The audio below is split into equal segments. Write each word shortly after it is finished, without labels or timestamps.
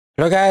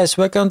Hello guys,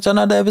 welcome to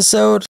another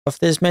episode of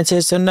this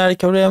Manchester United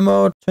career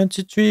mode.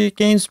 23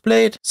 games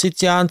played.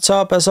 City on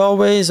top as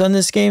always on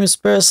this game.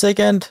 Spurs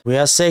second. We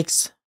are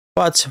 6th,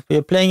 but we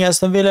are playing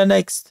Aston Villa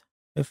next.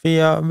 If we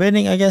are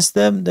winning against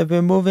them, then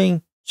we're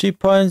moving 3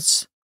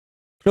 points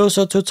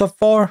closer to top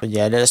 4. But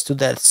yeah, let's do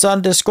that.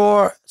 Sunday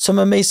score some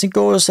amazing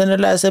goals in the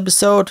last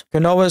episode. You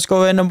can always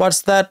go in and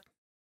watch that.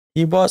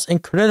 He was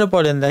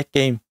incredible in that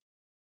game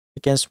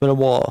against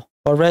Millwall.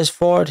 For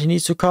Rashford, he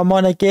needs to come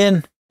on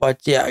again.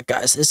 But yeah,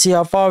 guys, let's see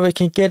how far we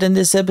can get in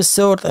this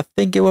episode. I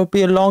think it will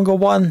be a longer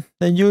one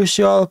than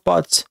usual,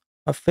 but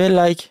I feel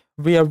like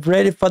we are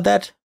ready for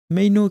that.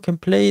 Mainoo can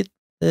play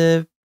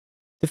the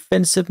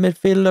defensive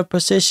midfielder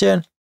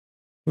position.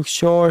 Luke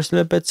Shaw is a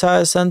little bit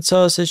tired.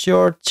 Santos is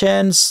your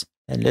chance.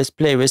 And let's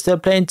play. We're still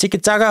playing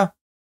tiki-taka.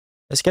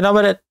 Let's get on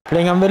with it.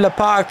 Playing on Villa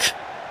Park.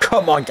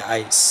 Come on,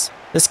 guys.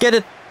 Let's get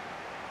it.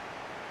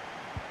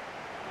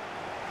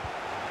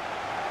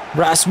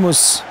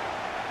 Rasmus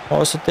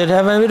also did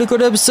have a really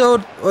good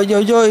episode. Oh,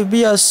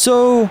 we are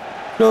so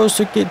close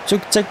to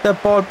take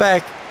that ball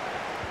back.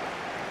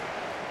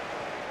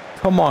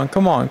 Come on,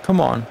 come on,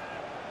 come on.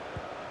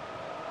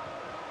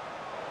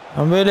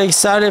 I'm really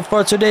excited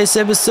for today's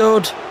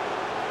episode.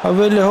 I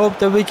really hope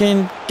that we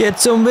can get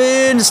some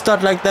wins.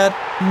 Not like that.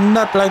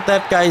 Not like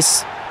that,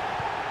 guys.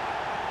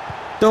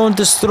 Don't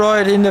destroy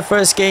it in the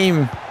first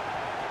game.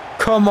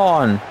 Come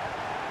on.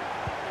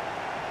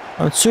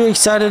 I'm too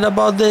excited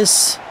about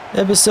this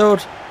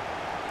episode.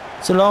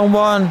 It's a long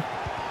one.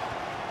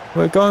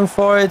 We're going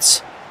for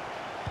it.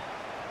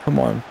 Come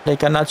on, play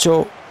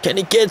Garnacho. Can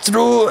he get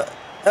through?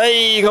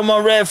 Hey, come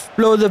on, ref.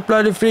 Blow the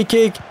bloody free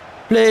kick.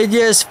 Play it,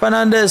 yes.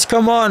 Fernandes,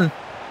 come on.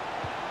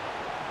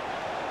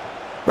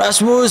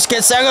 Rasmus,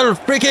 get tackled.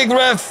 Free kick,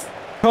 ref.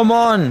 Come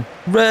on,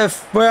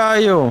 ref. Where are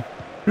you?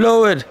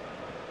 Blow it.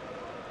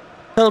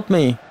 Help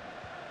me.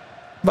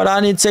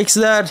 Varana takes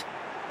that.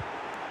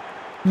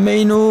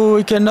 Mainoo,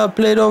 we cannot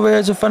play it over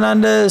here to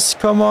Fernandes.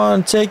 Come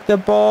on, take the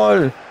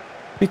ball.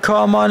 We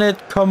come on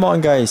it. Come on,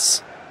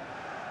 guys.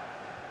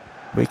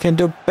 We can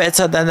do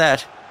better than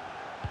that.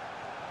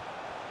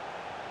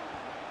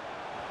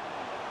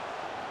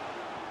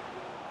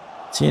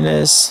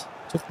 Martinez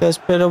took this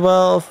pretty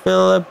well.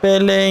 Philip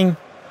Billing.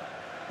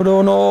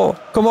 Bruno.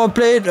 Come on,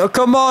 play it. Oh,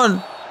 come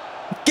on.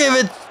 Give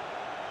it.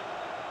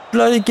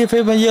 Bloody give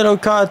him a yellow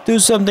card. Do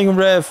something,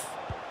 ref.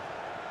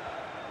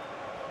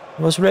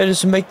 Was ready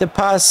to make the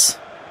pass.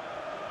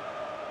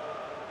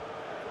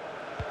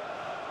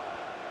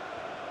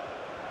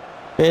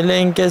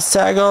 Billing gets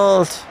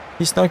tackled.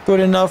 He's not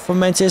good enough for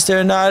Manchester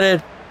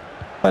United.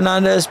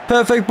 Fernandes,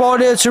 perfect ball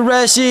here to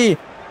Rashi.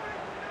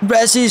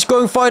 Rashi is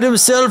going for it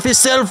himself. He's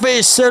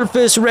selfish.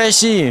 Selfish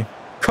Rashi.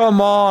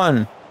 Come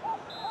on.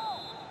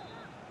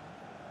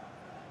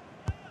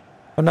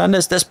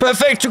 Fernandes, that's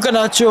perfect to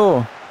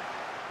Garnacho.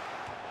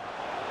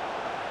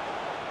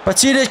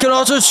 Martinez can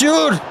also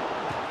shoot.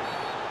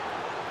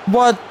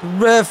 What,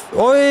 ref?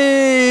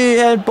 Oi,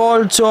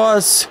 handball to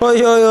us.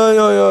 Oi, oi, oi,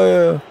 oi,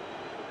 oi.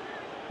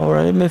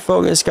 Alright, let me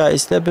focus,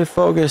 guys. Let me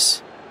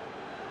focus.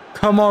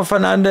 Come on,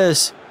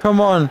 Fernandes.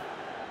 Come on.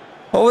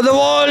 Over the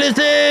wall, it's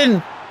in.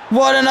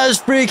 What a nice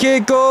free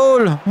kick goal.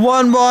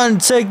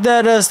 1-1. Take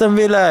that, Aston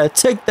Villa.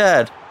 Take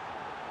that.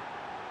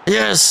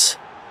 Yes.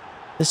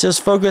 Let's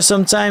just focus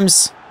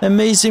sometimes.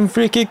 Amazing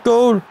free kick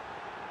goal.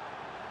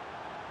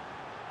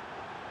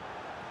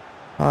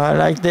 I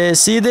like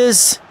this. See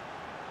this?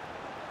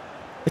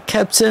 The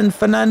captain,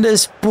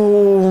 Fernandes.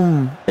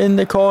 Boom. In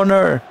the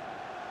corner.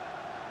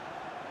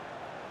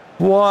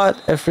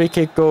 What a free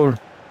kick goal.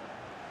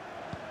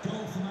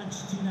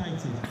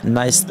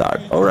 Nice start.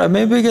 Alright,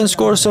 maybe we can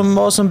score some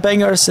awesome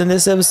bangers in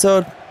this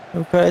episode.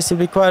 It could actually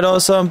be quite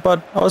awesome.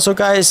 But also,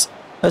 guys,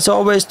 as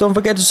always, don't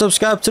forget to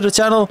subscribe to the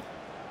channel.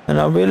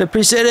 And I really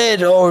appreciate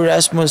it. Oh,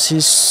 Rasmus,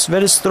 he's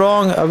very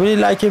strong. I really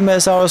like him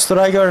as our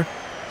striker.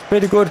 It's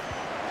pretty good.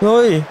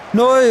 No,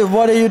 no,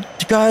 what are you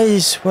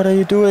guys? What are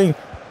you doing?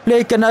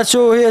 Play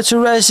Garnacho here to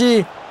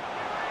Rashi.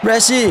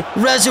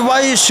 Rashi,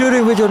 why are you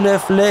shooting with your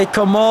left leg?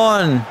 Come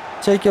on.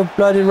 Take your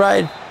bloody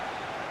right.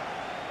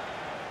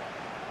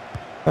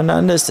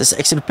 Fernandes, that's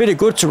actually pretty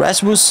good to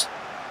Rasmus.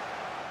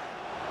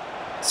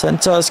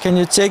 Santos, can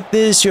you take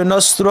this? You're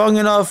not strong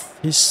enough.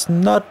 He's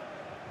not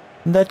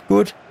that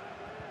good.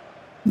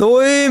 No,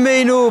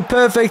 Mainoo,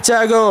 perfect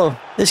tackle.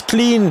 It's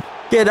clean.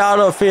 Get out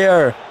of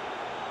here.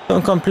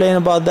 Don't complain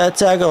about that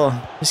tackle.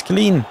 It's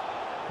clean.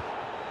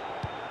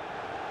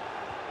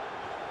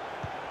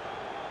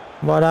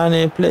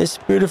 Varana plays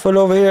beautiful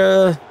over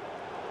here.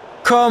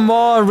 Come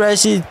on,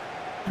 Rashi.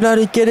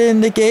 Bloody get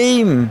in the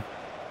game.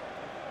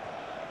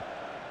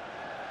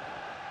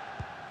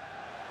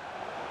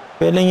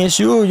 Billing is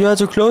you. You have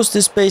to close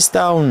this space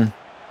down.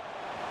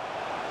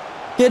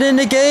 Get in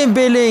the game,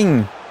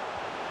 Billing.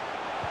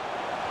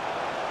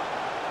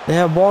 They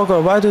have Walker.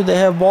 Why do they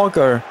have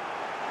Walker?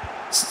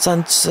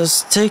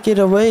 Just take it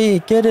away.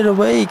 Get it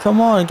away.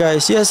 Come on,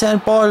 guys. Yes,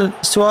 handball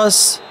to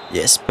us.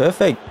 Yes,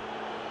 perfect.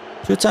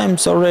 2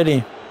 times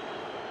already.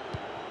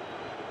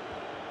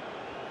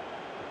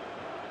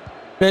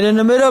 Played in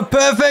the middle.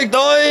 Perfect.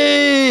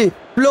 Oi!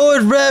 Blow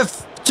it,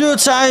 ref. 2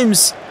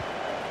 times.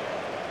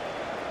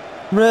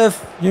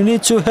 Ref, you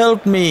need to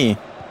help me.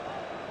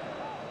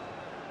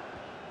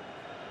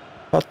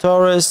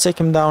 Torres, take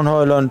him down,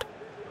 Højlund.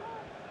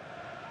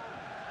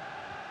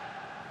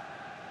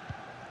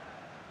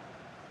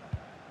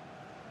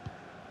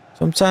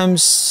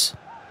 Sometimes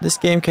this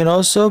game can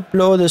also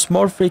blow the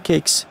small free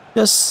kicks.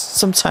 Just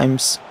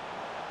sometimes.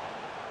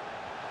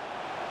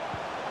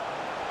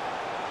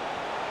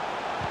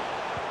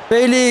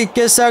 Bailey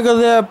gets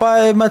tackled there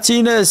by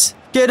Martinez.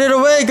 Get it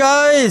away,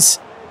 guys!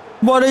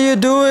 What are you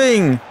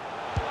doing?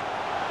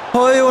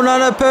 Oh,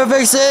 Onana,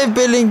 perfect save.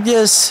 Billing,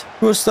 yes,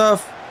 good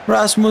stuff.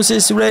 Rasmus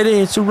is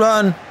ready to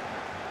run.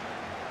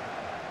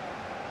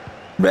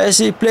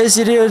 Rassi plays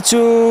it here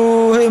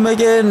to him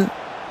again.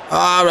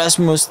 Ah,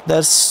 Rasmus,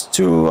 that's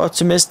too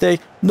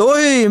optimistic. No,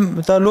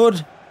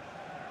 Dalot.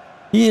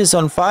 He is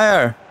on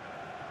fire.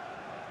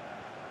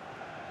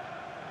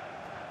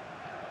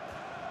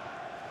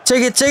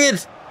 Take it, take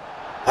it.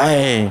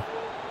 Aye.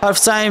 Half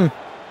time.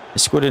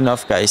 It's good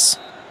enough, guys.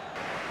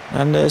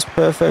 And there's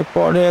perfect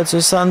ball here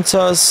to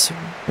Santos.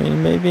 We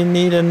maybe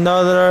need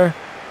another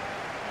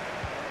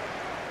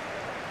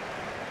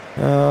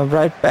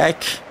right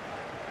back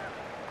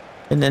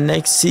in the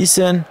next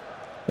season.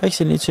 We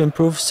actually need to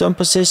improve some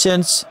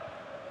positions.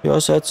 We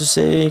also have to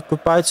say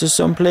goodbye to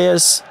some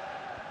players.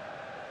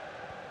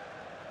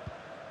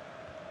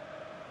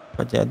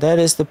 But yeah, that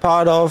is the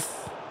part of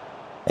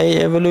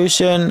a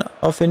evolution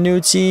of a new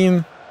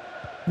team,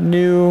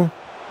 new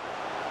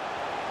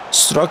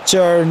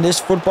structure in this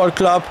football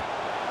club.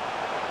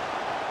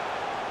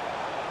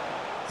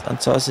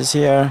 Santos is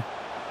here.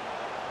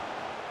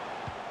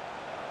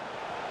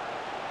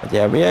 But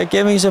yeah, we are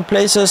giving some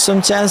players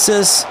some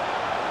chances.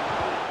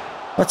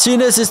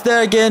 Martinez is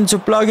there again to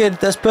block it.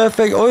 That's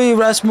perfect. Oi,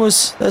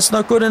 Rasmus. That's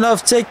not good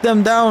enough. Take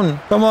them down.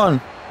 Come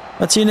on.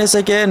 Martinez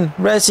again.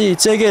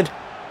 Rassi, take it.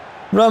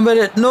 Run with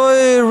it. No,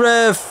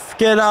 ref.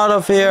 Get out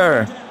of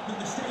here.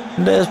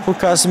 Let's put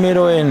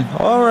Casemiro in.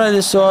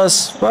 Alright,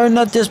 Sauce. Why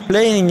not just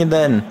playing it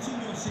then?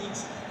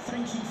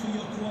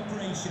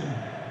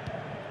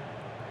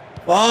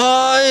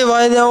 Why?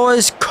 Why are they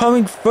always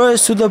coming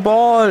first to the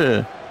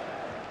ball?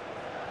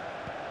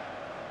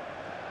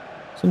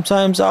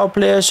 Sometimes our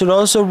players should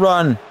also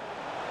run.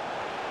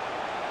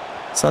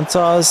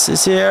 Santos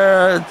is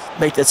here.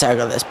 Make the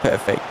tackle. That's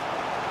perfect.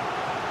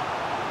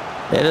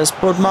 Let us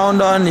put Mount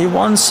on. He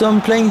wants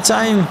some playing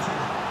time.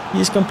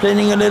 He's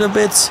complaining a little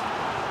bit.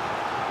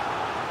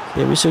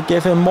 Yeah, we should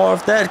give him more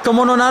of that. Come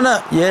on,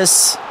 Onana.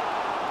 Yes.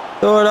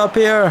 Throw it up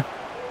here.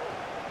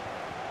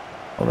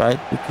 Alright,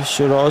 we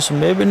should also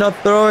maybe not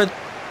throw it.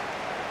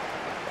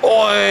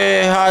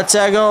 Oi, hard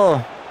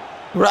tackle.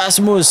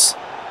 Rasmus.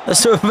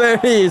 That's a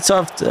very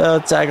tough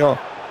tackle.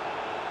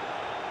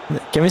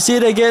 Can we see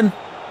it again?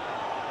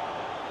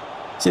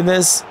 See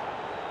this?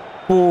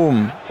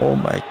 Boom. Oh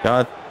my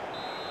god.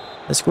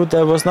 That's good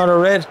that was not a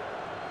red.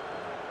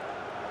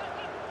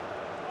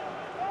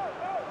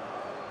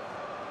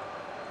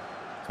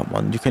 Come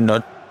on, you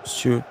cannot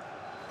shoot.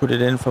 Put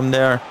it in from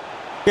there.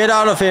 Get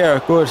out of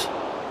here. Good.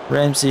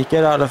 Ramsey,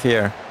 get out of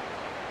here.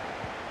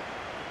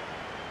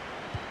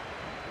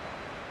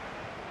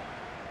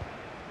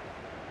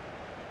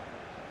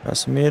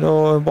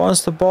 Casemiro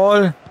wants the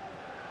ball.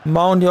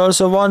 Mount, he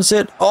also wants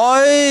it.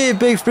 Oi!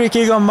 Big free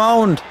kick on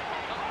Mount.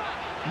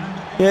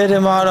 Get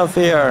him out of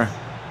here.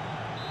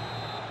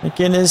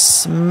 McGinn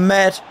is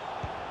mad.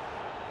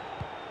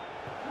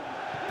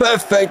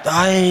 Perfect.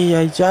 Ay,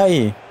 ay,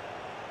 ay.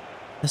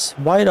 That's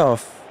wide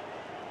off.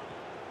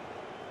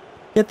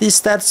 Get these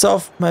stats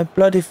off my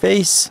bloody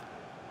face.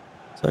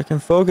 So I can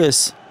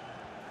focus.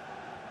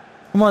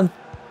 Come on.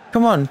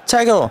 Come on.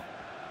 Tackle.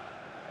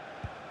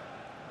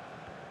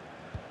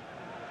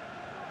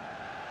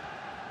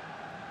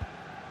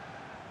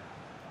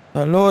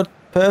 Dalot,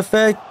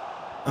 perfect.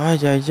 Ay,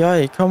 ay,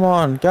 ay. Come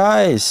on,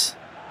 guys.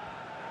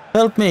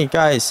 Help me,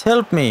 guys.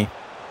 Help me.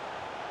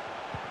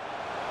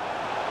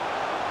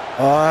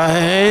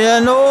 I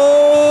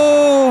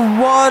know.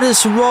 What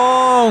is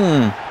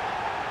wrong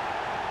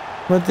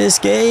with this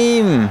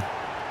game?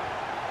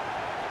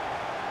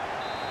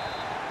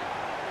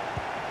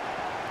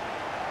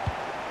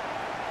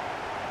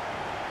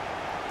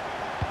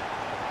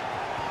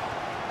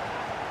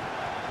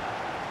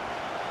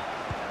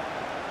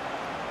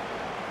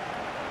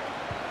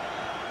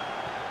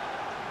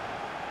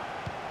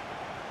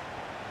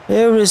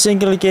 Every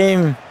single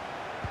game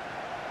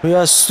we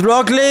are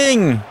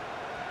struggling.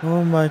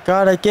 Oh my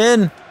god,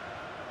 again.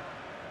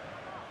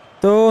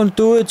 Don't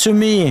do it to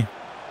me.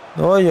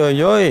 Oi,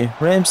 oi, oi.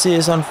 Ramsey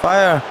is on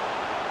fire.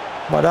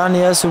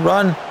 Varana has to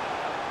run.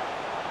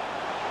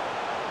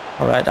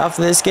 Alright,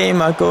 after this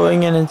game I'm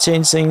going in and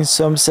changing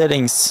some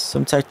settings,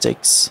 some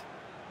tactics.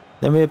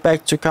 Then we're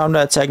back to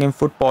counter-attacking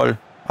football.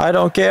 I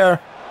don't care.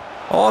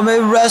 Oh,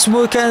 maybe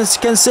Rasmus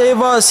can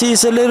save us.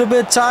 He's a little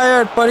bit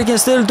tired, but he can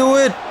still do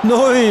it.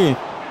 No!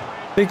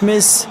 Big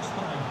miss.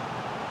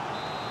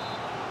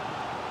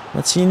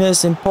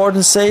 Martinez,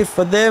 important save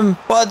for them,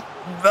 but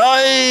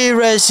Hey,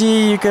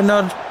 Rashie, you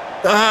cannot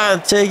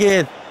take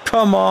it.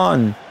 Come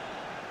on.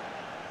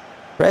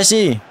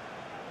 Rashie,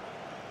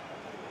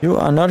 you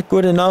are not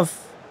good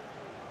enough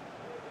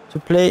to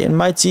play in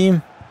my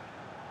team.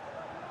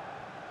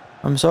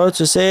 I'm sorry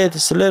to say it,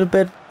 it's a little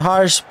bit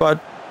harsh, but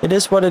it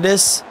is what it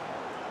is.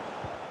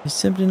 He's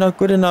simply not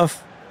good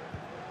enough.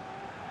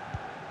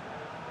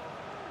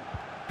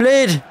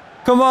 Play it!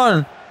 Come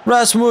on!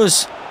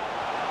 Rasmus!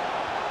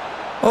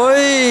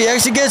 Oi!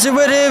 Actually gets it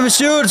with him!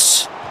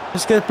 Shoots!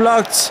 Just get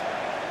blocked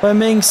by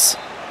Minks.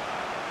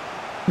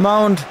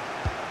 Mount.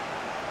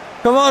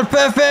 Come on!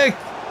 Perfect!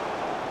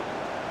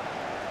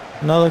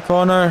 Another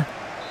corner.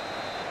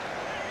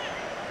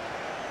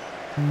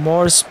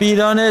 More speed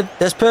on it.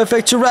 That's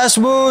perfect to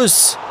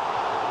Rasmus!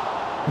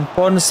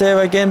 Important save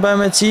again by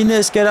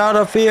Martinez. Get out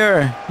of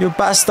here, you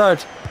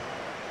bastard.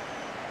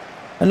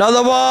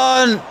 Another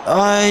one!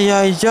 Ay,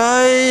 ay,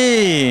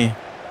 ay.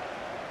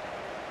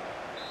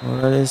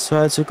 Alright, let's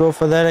try to go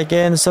for that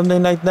again.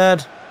 Something like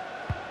that.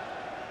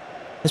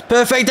 It's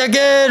perfect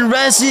again!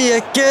 Rashie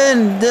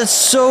again! That's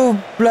so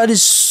bloody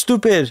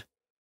stupid.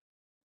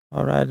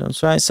 Alright, I'm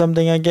trying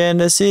something again.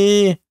 Let's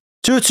see.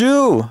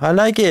 2-2. I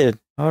like it.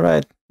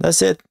 Alright,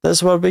 that's it.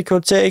 That's what we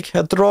could take.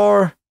 A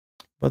draw.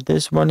 But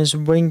this one is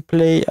wing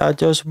play. I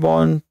just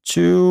want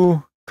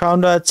to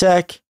counter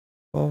attack.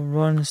 For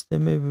runs,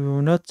 then maybe we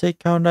will not take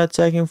counter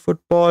attacking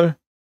football.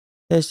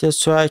 Let's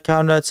just try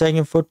counter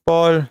attacking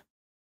football.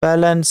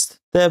 Balanced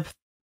depth.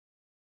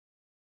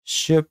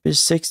 Should be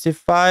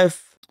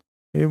 65.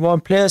 We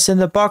want players in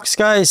the box,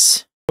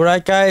 guys.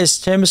 Alright, guys.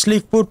 Champions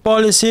League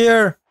football is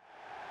here.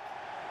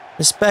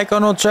 It's back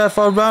on Old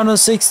Trafford, round of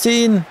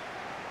 16.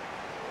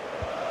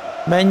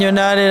 Man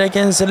United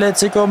against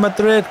Atletico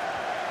Madrid.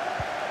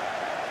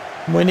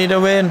 We need a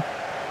win.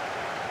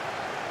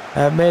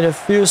 I've made a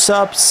few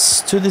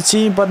subs to the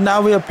team, but now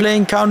we are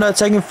playing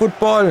counter-attacking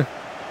football.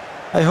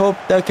 I hope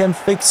that can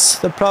fix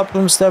the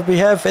problems that we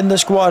have in the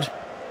squad.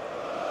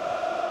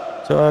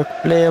 So I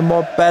play a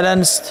more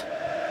balanced.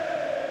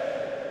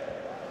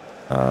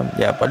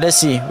 Yeah, but let's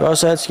see. We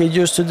also have to get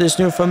used to this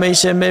new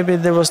formation. Maybe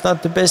there was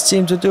not the best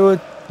team to do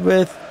it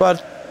with,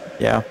 but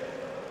yeah,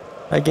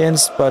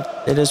 against.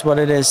 But it is what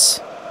it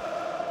is.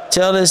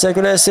 Tell is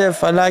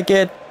aggressive. I like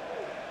it.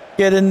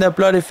 Get in the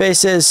bloody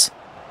faces.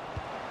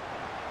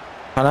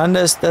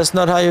 Fernandes, that's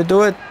not how you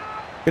do it.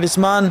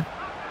 Griezmann,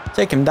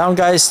 take him down,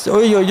 guys.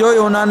 Oi, oi, oi,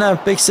 Onana,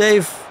 big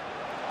save.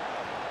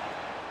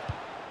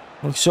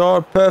 Look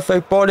short,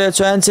 perfect ball there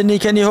to Antony.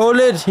 Can he hold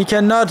it? He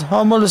cannot.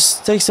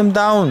 Almost takes him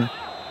down.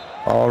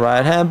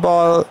 Alright,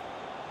 handball.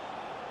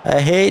 I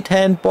hate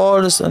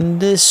handballs on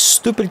this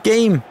stupid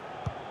game.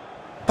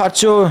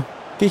 Pacho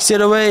kicks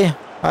it away.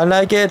 I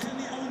like it.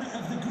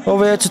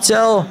 Over here to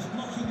Tell.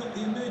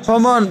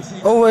 Come on,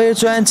 over here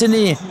to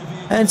Antony.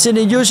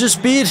 Antony, use your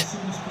speed.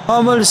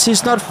 Hummels,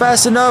 he's not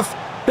fast enough.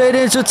 Played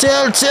into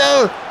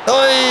Tell.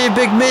 Oi,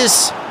 big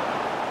miss.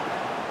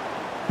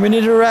 We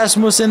need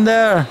Erasmus in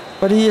there,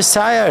 but he is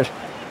tired.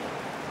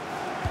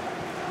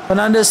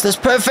 Fernandes, that's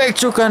perfect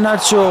to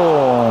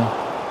Garnacho.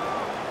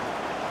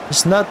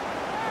 It's not,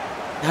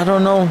 I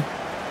don't know.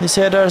 His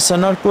headers are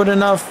not good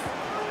enough.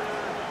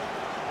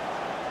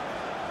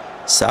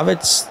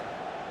 Savage.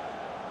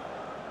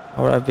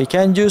 Alright, we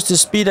can use the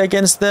speed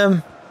against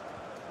them.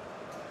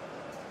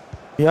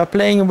 We are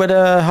playing with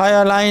a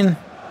higher line.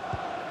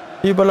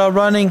 People are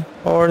running,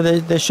 or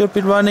they should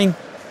be running.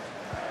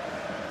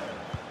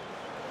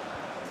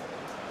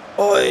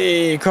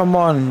 Oi, come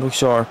on, look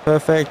short.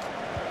 Perfect.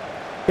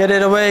 Get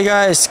it away,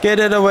 guys. Get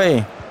it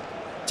away.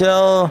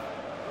 Joe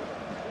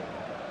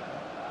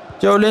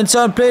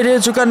Linton played here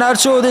to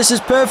Garnacho. This is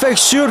perfect.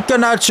 Shoot,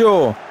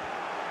 Garnacho.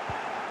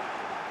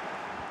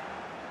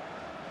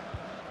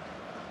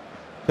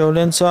 Joe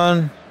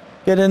Linton,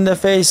 get in the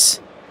face.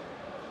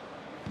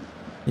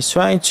 He's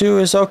trying to.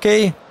 It's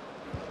okay.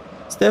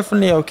 It's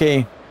definitely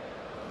okay.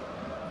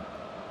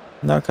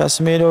 Now,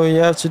 Casemiro,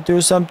 you have to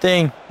do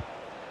something.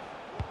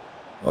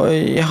 Oh,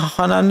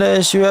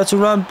 Fernandes, you have to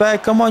run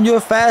back. Come on, you're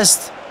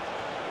fast.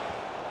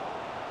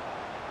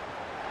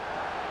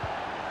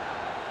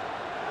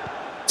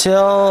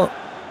 Till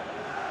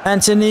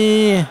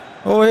Antony.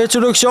 Oh, here to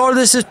look short.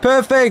 This is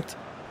perfect.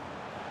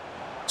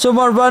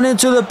 Someone run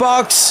into the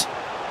box.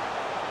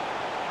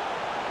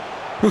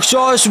 Luke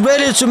Shaw is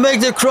ready to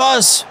make the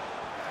cross.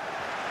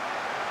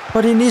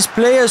 But he needs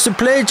players to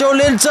play. Joe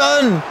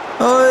Linton.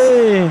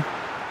 Oi.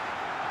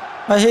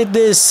 I hate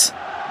this.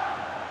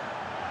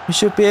 We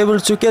should be able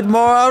to get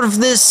more out of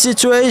this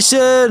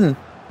situation.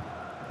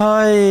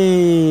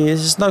 Oi.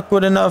 This is not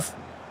good enough.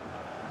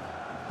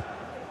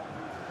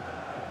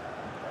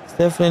 It's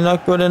definitely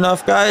not good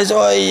enough, guys.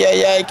 Oi,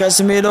 yeah,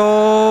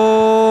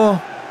 Casemiro.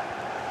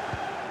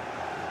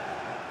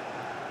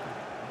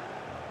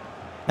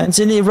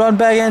 Antony, run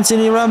back,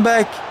 Antony, run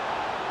back.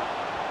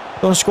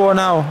 Don't score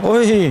now.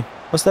 Oi.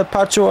 Was that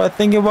Pacho? I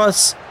think it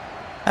was.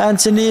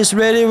 Antony is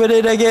ready with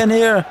it again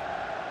here.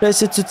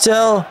 Place it to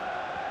Tell.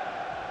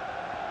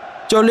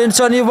 Joe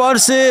Linton, he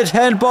wants it.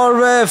 Handball,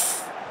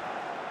 ref.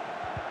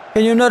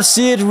 Can you not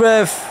see it,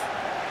 ref?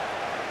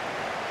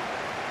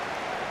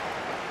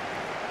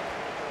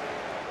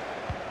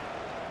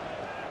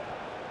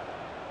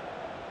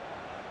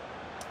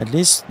 At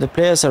least the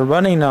players are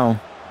running now.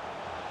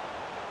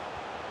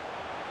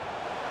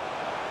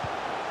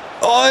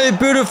 Oh,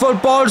 beautiful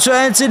ball to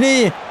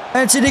Antony.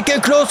 Antony,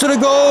 get close to the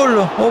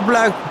goal. Oh,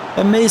 Black.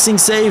 Amazing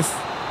save.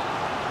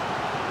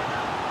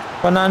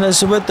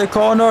 Fernandes with the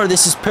corner.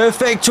 This is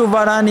perfect to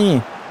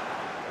Varane.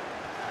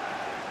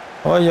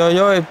 Oi, oi,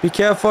 oi. Be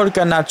careful,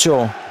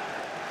 Garnacho.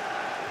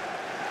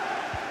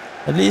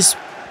 At least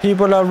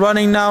people are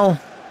running now.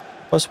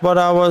 Was what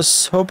I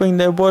was hoping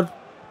they would.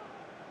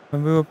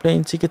 When we were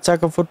playing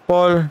tiki-taka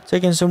football.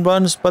 Taking some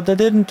runs, but they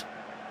didn't.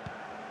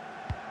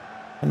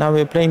 And now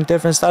we're playing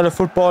different style of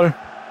football.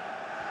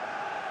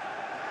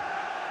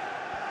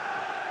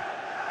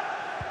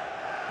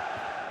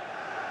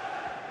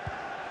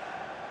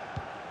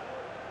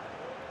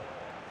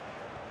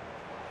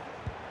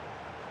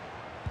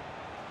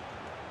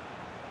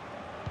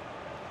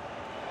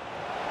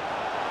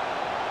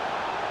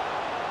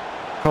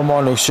 Come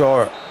on, Luke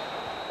Shaw.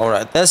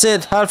 Alright, that's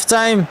it. Half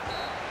time.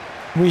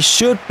 We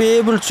should be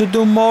able to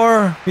do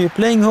more. We're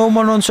playing home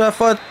on Old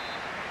Trafford.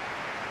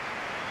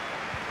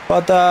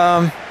 But,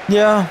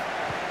 yeah.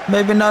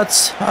 Maybe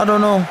not. I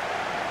don't know.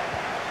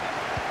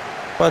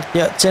 But,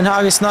 yeah, Ten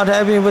Hag is not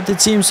happy with the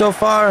team so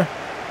far.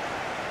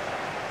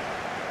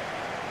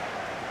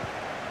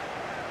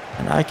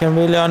 And I can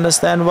really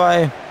understand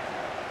why.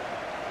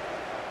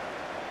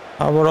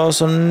 I would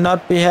also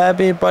not be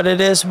happy, but it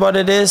is what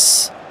it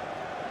is.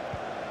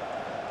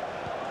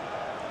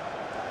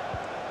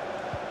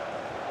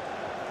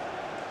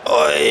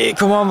 Oi,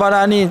 come on,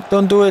 Varane.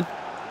 Don't do it.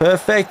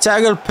 Perfect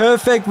tackle.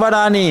 Perfect,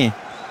 Varane.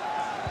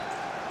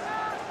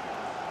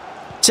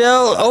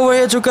 Tell over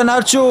here to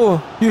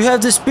Garnacho. You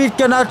have the speed,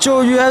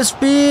 Garnacho. You have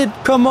speed.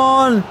 Come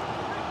on.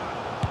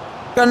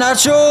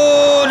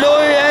 Garnacho. No,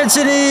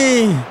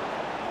 Antony.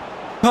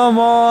 Come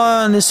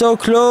on. It's so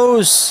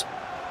close.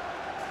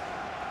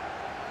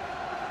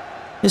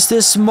 It's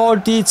the small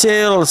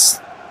details.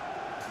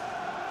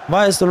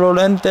 Why is the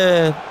Roland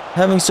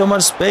having so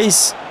much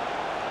space?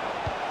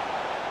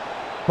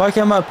 Why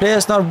can my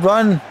players not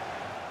run?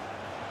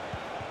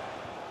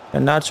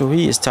 Garnacho,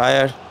 he is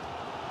tired.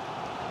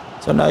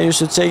 So now you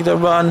should take the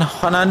run.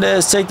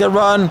 Fernandes, take the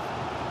run.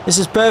 This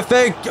is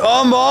perfect.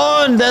 Come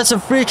on! That's a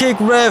free kick,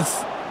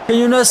 ref. Can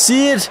you not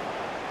see it?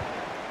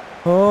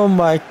 Oh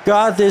my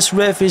god, this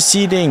ref is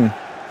cheating.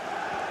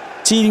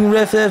 Cheating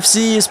ref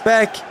FC is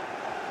back.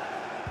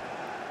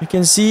 You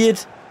can see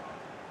it.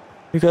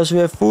 Because we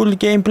have full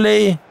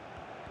gameplay.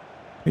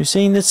 You're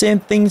saying the same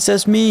things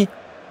as me.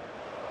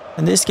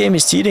 And this game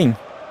is cheating.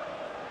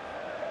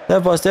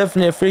 That was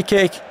definitely a free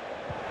kick.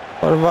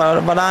 But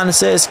Varane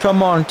says,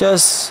 come on,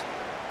 just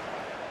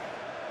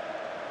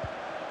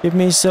give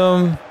me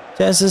some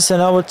chances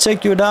and I will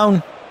take you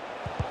down.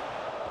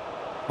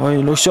 Oh,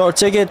 you look short,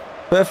 take it.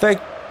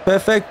 Perfect,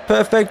 perfect,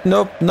 perfect.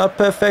 Nope, not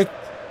perfect.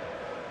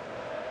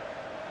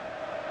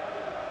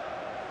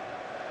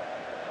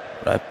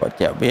 Right, but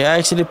yeah, we are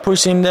actually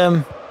pushing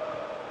them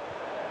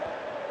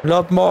a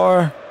lot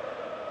more.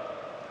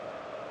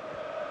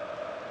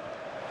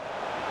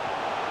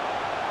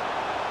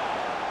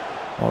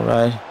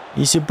 Alright.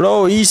 Easy,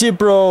 bro. Easy,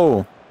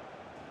 bro.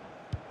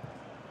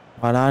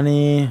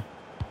 Varane.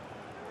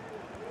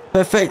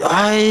 Perfect.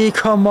 Ay,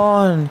 come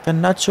on.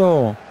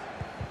 Garnacho.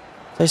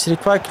 It's actually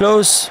quite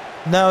close.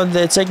 Now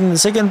they're taking the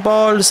second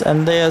balls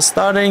and they are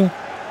starting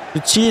to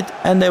cheat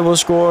and they will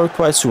score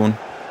quite soon.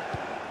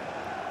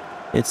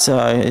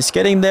 It's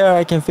getting there.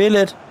 I can feel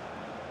it.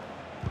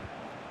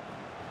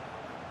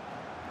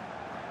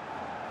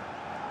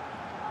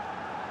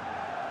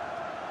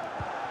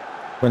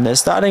 When they're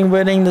starting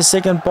winning the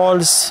second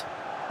balls,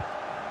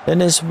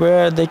 then is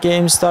where the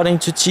game's starting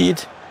to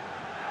cheat.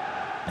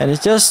 And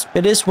it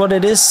is what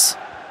it is.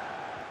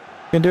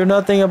 You can do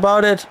nothing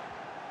about it.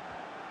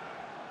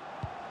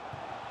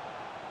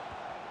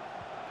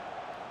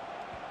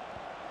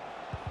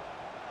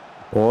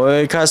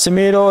 Oi,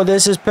 Casemiro,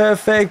 this is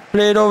perfect.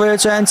 Played over here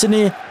to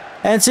Antony.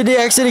 Antony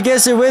actually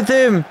gets it with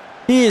him.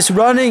 He is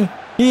running.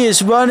 He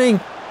is running.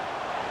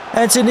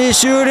 Antony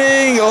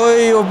shooting.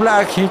 Oh,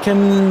 Black.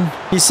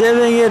 He's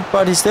saving it,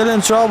 but he's still in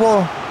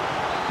trouble.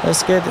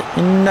 Let's get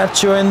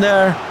Nacho in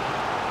there.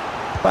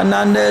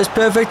 Fernandes,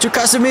 perfect to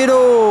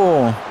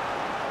Casemiro.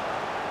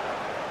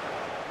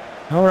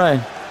 Alright.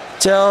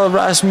 Tell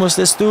Rasmus,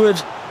 let's do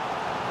it.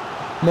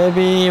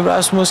 Maybe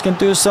Rasmus can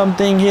do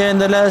something here in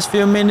the last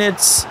few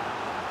minutes.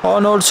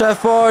 On Old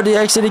Trafford, he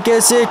actually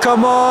gets it.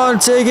 Come on,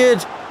 take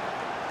it.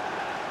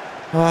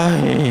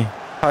 Ay,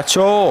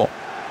 Pacho.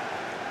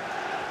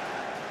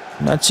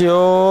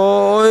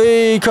 Nacho,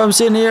 he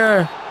comes in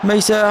here,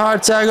 makes a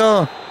hard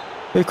tackle.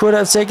 We could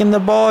have taken the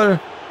ball.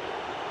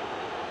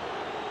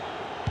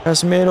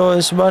 Casemiro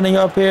is running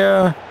up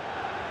here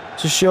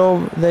to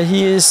show that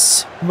he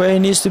is where he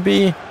needs to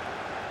be.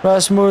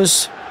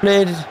 Rasmus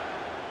played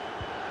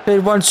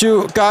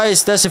 1-2.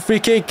 Guys, that's a free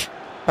kick.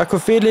 I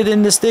could feel it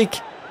in the stick.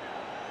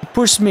 He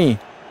pushed me.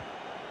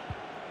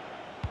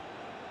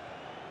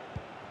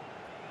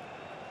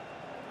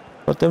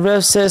 But the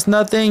ref says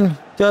nothing,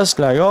 just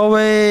like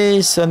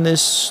always on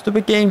this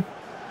stupid game.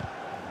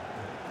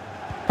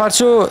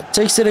 Pacho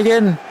takes it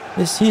again.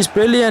 He's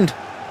brilliant.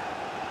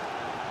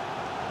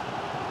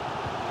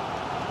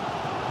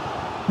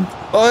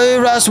 Oi,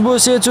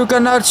 Rasmus here to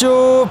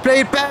Garnacho. Play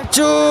it back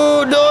to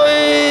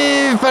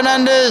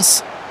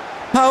Fernandes.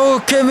 How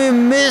can we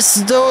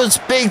miss those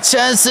big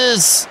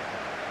chances?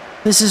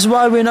 This is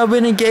why we're not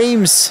winning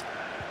games.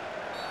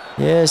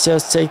 Yes,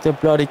 just take the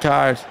bloody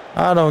card.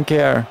 I don't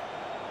care.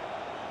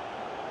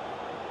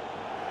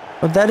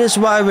 But that is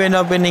why we're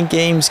not winning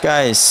games,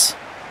 guys.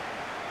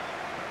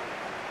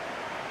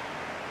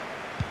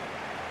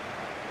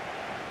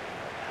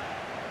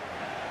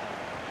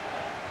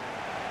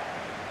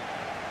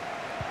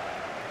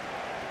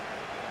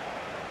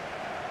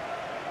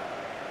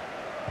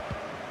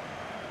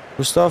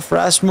 Good stuff,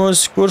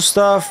 Rasmus. Good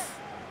stuff.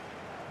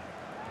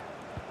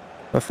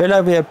 I feel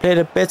like we have played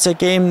a better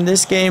game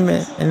this game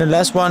in the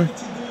last one.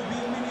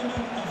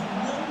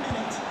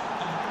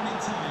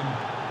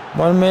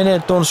 1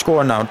 minute. Don't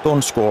score now.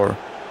 Don't score.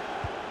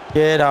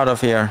 Get out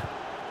of here.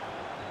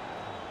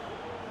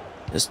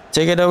 Just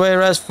take it away,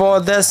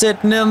 Rashford. That's it.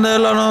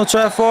 0-0 on Old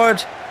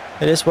Trafford.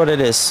 It is what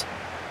it is.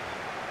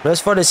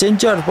 Rashford is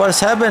injured. What has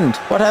happened?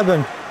 What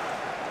happened?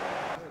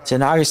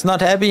 Ten Hag is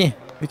not happy.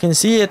 You can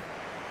see it.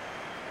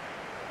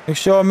 Make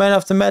sure man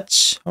of the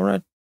match.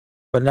 Alright.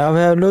 But now we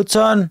have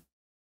Luton.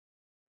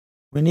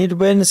 We need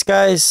wins,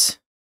 guys.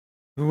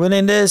 We're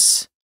winning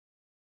this.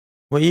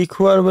 We're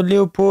equal with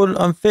Liverpool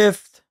on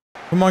 5th.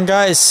 Come on,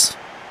 guys.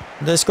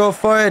 Let's go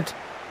for it.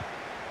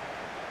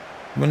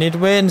 We need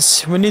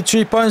wins. We need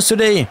 3 points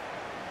today.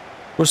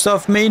 Good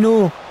stuff,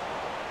 Mainoo.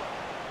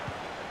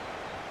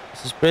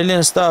 This is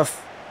brilliant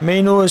stuff.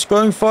 Mainoo is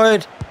going for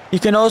it. He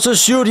can also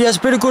shoot. He has a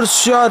pretty good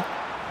shot.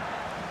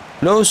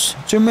 Close.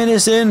 2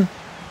 minutes in.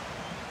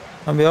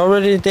 And we're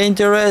already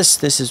dangerous.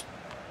 This is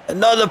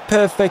another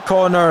perfect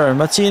corner.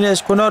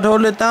 Martinez could not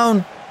hold it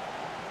down.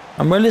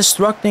 I'm really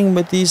struggling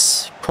with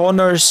these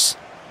corners.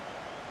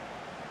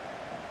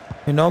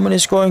 We normally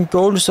scoring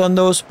goals on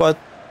those, but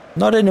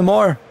not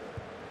anymore.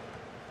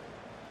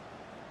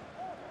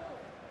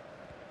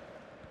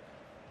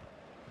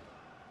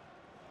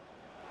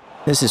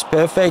 This is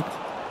perfect.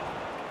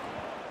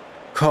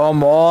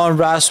 Come on,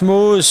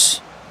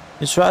 Rasmus.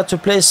 You tried to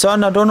play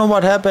Son. I don't know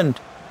what happened.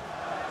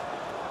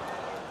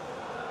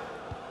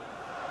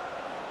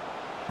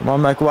 Come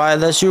on, Maguire,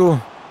 that's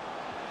you.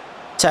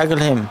 Tackle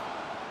him.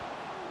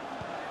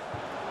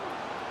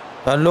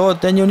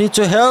 Dalot, then you need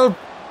to help.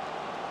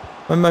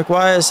 When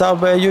Maguire is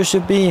out where you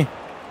should be.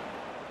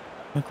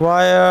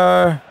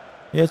 Maguire.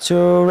 Here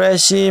to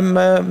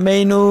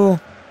Mainoo.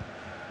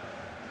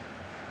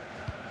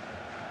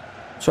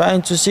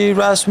 Trying to see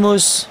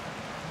Rasmus.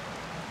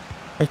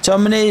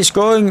 Mctominay is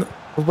going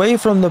away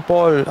from the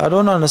ball. I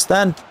don't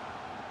understand.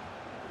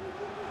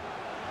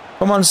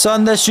 Come on,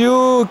 Son, that's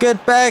you.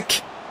 Get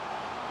back.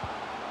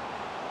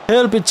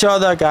 Help each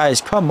other,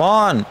 guys. Come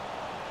on.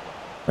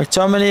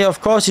 Mctominay,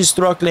 of course he's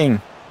struggling.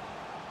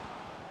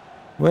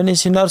 When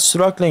is he not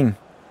struggling?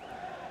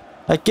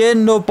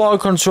 Again, no ball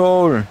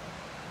control.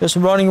 Just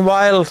running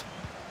wild.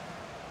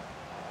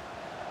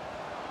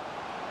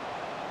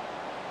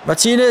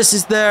 Martinez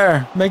is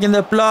there, making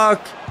the block.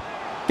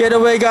 Get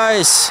away,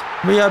 guys.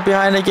 We are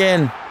behind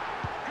again.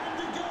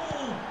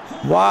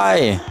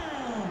 Why?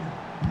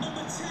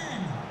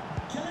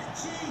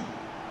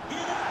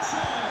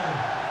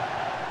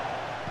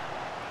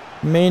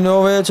 Mainoo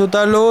over to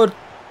Dalot.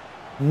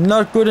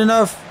 Not good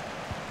enough.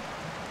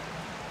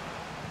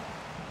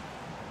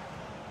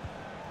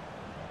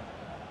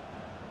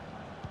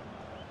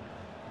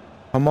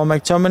 Come on,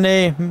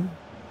 McTominay.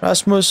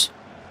 Rasmus.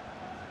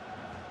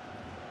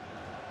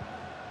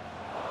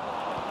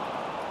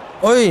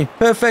 Oi,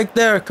 perfect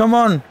there. Come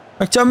on.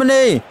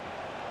 McTominay.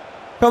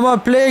 Come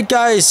on, play it,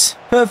 guys.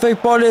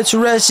 Perfect ball to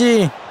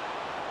Rashi.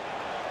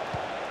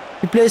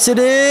 He plays it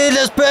in.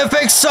 That's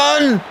perfect,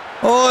 Son.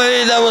 Oh,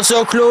 that was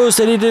so close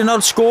that he did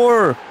not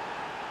score.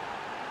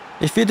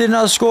 If he did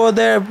not score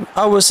there,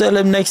 I will sell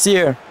him next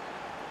year.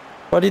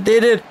 But he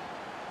did it.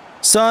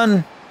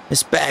 Son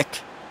is back.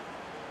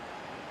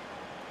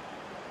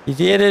 He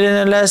did it in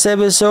the last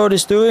episode.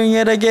 He's doing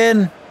it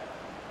again.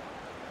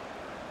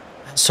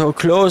 So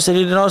close that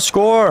he did not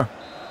score.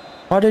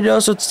 Why did he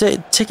also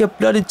take a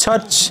bloody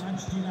touch?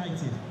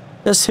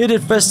 Just hit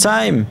it first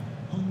time.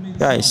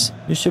 Guys,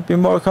 you should be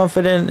more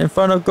confident in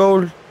front of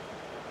goal.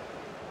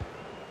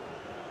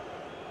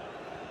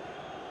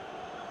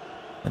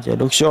 But yeah,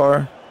 look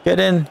sure. Get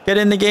in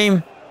the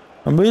game.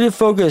 I'm really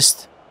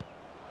focused.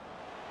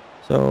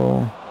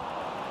 So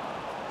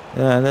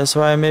yeah, that's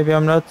why maybe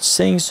I'm not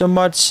saying so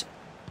much.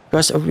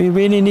 Because we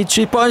really need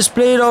 3 points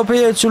played up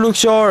here to look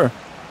sure.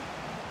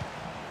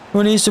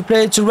 Who needs to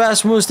play to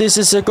Rasmus? This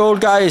is a goal,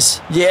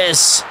 guys.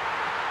 Yes.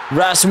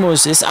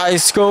 Rasmus is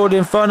ice cold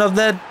in front of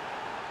that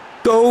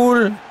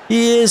goal.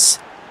 He is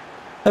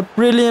a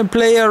brilliant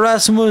player,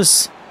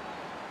 Rasmus.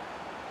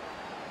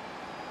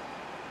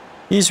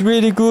 He's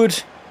really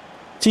good.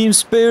 Team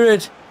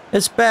spirit.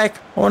 It's back.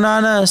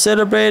 Onana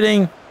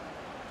celebrating.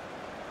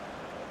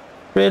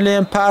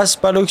 Brilliant pass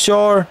by Luke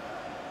Shaw.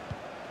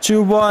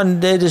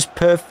 2-1. That is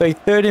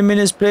perfect. 30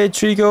 minutes played,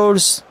 3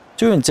 goals.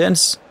 Too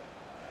intense.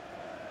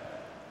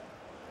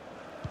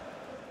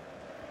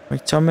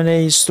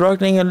 Mctominay is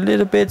struggling a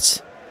little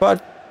bit,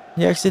 but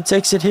he actually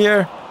takes it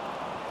here.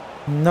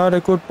 Not a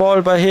good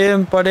ball by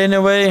him, but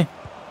anyway.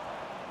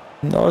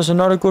 Also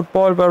not a good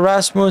ball by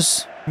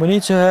Rasmus. We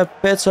need to have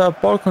better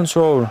ball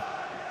control.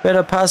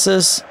 Better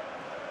passes.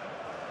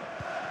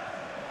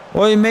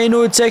 Oh,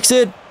 Mainoo takes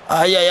it.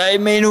 Ay,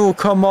 Mainoo,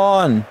 come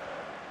on.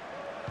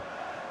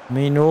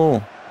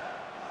 Mainoo.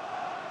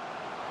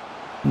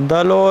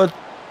 Dalot.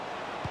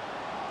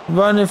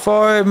 Running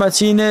for it.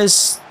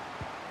 Martinez.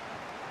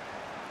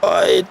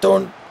 I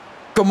don't.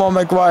 Come on,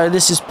 Maguire.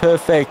 This is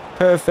perfect.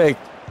 Perfect.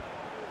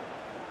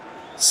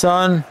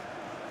 Son.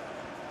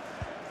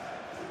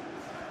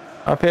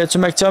 Up here to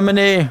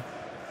Mctominay.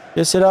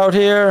 Gets it out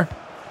here.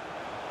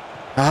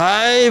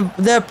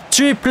 There are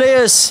 3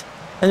 players.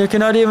 And you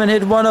cannot even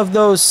hit one of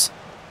those.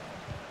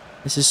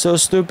 This is so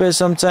stupid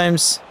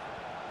sometimes.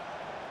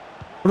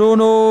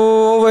 Bruno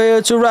over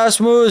here to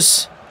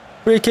Rasmus.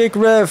 Free kick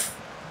ref.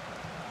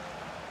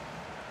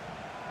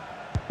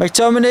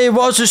 Mctominay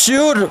wants to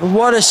shoot.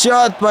 What a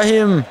shot by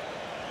him.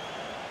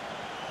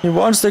 He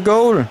wants the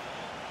goal.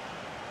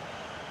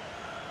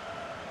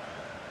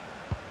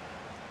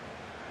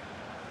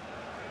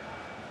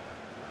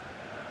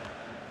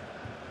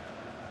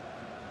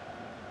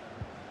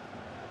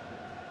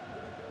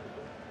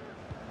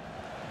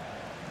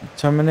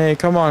 Mctominay,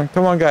 come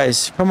on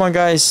guys, come on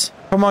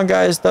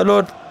guys,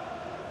 Dalot,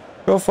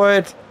 go for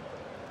it.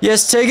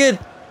 Yes, take it.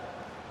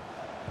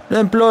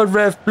 Then blow it,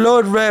 ref.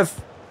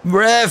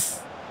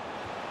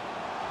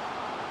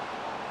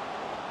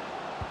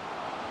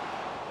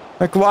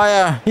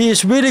 Maguire, he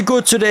is really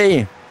good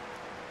today.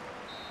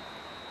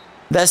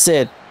 That's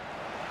it.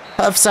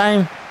 Half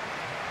time.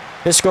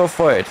 Let's go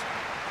for it.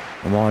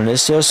 Come on,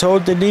 let's just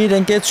hold the lead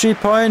and get 3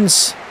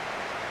 points.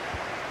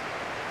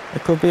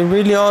 It could be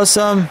really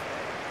awesome.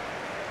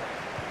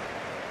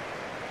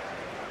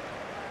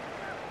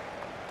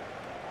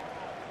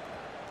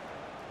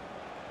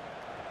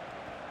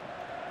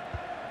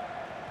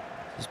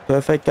 It's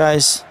perfect,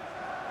 guys.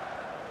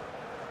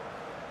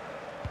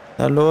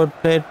 Dalot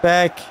played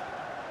back.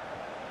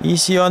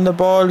 Easy on the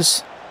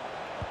balls.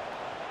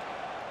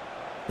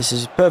 This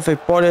is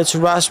perfect ball here to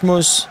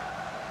Rasmus.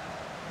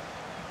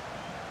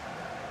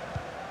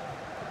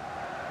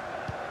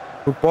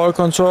 Good ball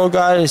control,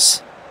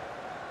 guys.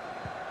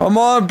 Come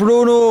on,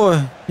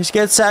 Bruno. He's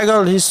get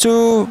tackled. He's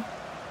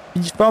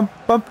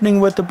bumping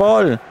with the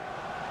ball.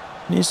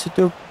 Needs to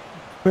do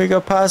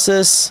quicker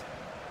passes.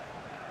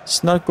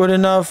 It's not good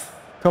enough.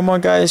 Come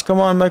on, guys.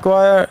 Come on,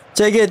 Maguire.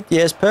 Take it.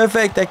 Yes,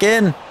 perfect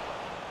again.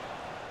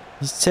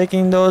 He's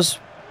taking those.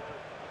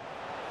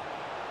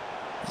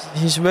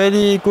 He's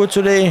really good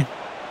today.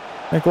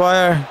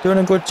 Maguire doing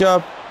a good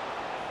job.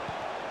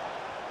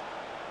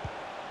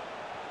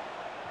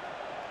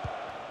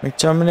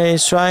 Mctominay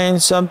is trying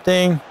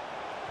something.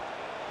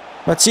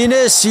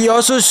 Martinez, he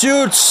also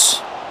shoots.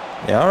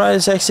 Yeah, alright,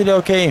 it's actually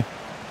okay.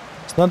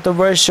 It's not the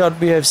worst shot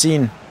we have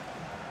seen.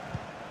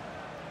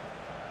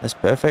 That's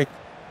perfect.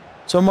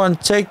 Someone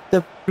take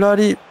the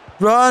bloody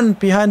run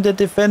behind the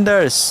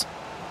defenders.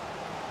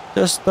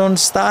 Just don't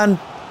stand.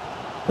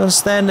 Don't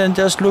stand and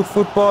just look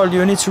football.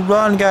 You need to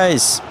run,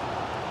 guys.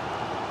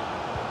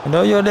 I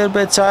know you're a little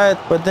bit tired,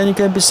 but then you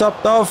can be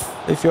subbed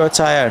off if you're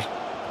tired.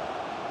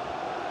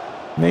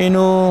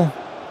 Mainoo,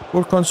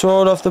 good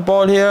control of the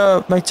ball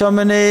here.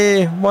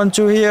 Mctominay,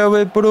 1-2 here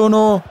with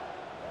Bruno.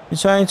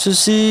 He's trying to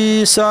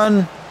see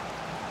Son.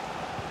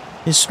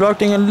 He's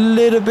struggling a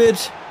little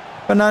bit.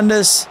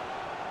 Fernandes.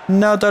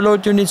 Now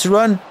Dalot, you need to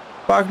run.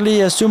 Barkley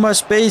has too much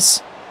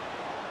space.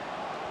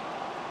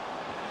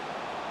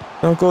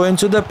 Don't go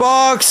into the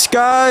box,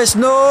 guys.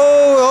 No!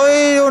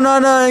 Oi,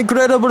 Onana,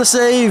 incredible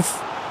save.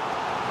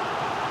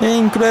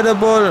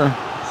 Incredible.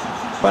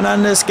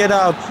 Fernandes, get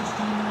out.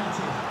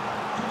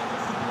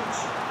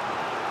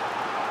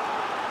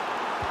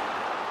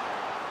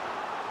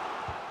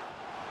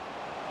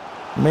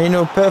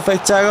 Mainoo,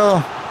 perfect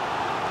tackle.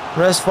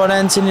 Rashford,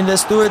 Antony,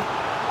 let's do it.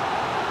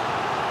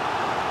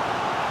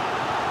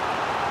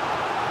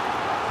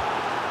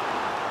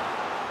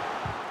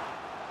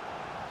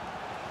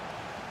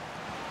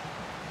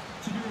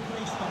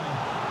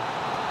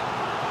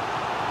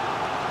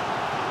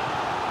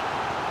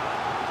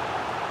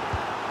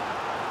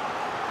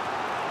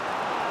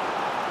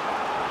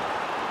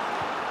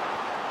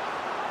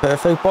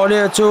 Perfect ball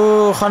here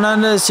to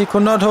Fernandes. He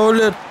could not hold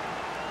it.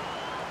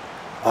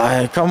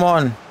 Oh, come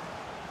on.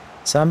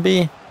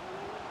 Zambi.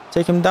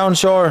 Take him down,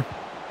 sure.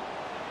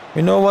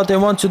 We know what they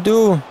want to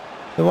do.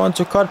 They want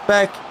to cut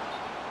back.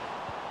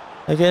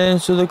 They get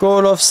into the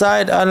goal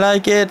offside. I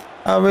like it.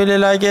 I really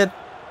like it.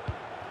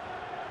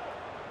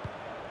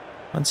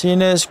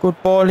 Martinez, good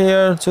ball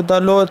here to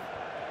Dalot.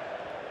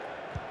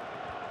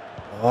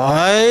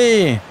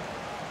 Why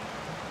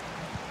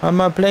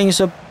am I playing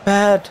so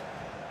bad?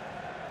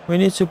 We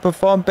need to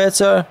perform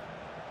better.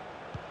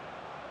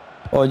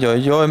 Oh, yo,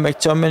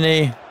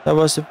 Mctominay. That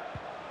was a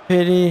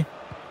pretty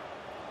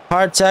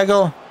hard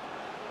tackle.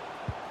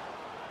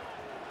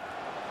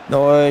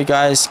 No,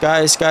 guys.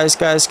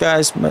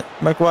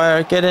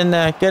 Maguire, get in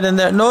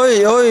there. No,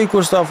 oi,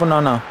 good stuff,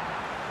 Onana.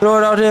 Throw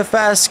it out here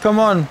fast. Come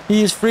on.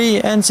 He is free.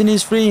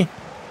 Antony's free.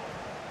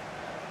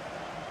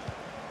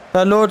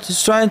 Dalot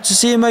is trying to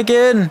see him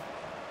again.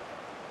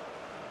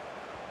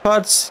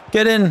 Potts,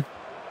 get in.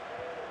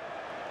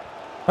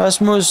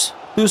 Rasmus,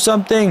 do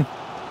something.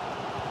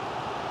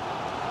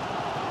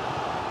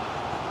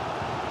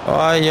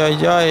 Oi,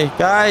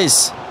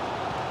 guys.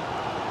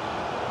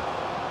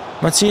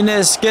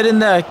 Martinez, get in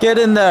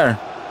there.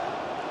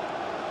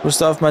 Good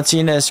stuff,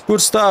 Martinez.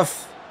 Good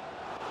stuff.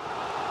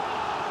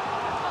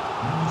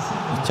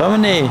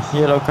 Mctominay,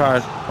 yellow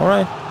card.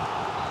 Alright.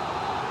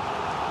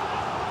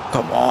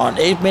 Come on,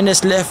 8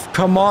 minutes left.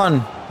 Come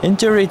on.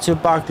 Injury to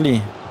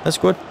Barkley. That's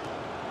good.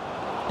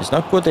 It's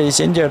not good that he's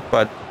injured,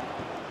 but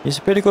he's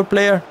a pretty good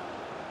player.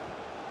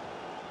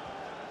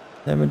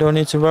 Then we don't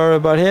need to worry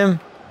about him.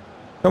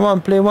 Come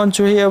on, play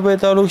 1-2 here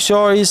with Luke.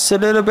 He's a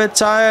little bit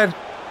tired.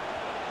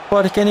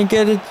 But can he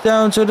get it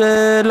down to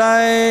the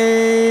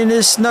line?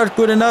 It's not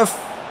good enough.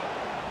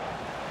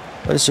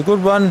 But it's a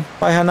good one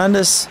by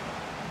Fernandes.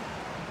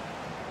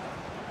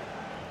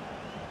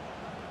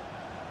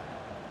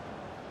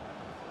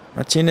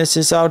 Martinez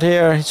is out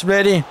here. He's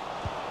ready.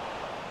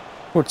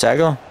 Good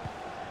tackle.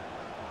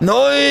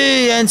 No,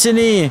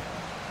 Antony!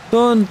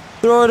 Don't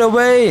throw it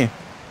away.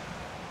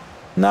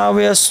 Now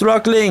we are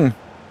struggling.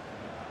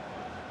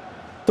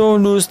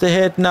 Don't lose the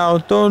head now.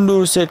 Don't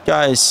lose it,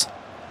 guys.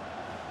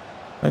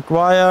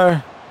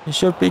 Maguire. He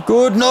should be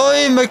good. No,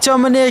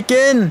 Mctominay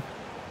again.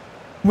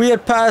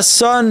 Weird pass.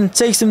 Son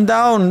takes him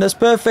down. That's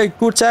perfect.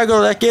 Good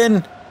tackle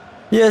again.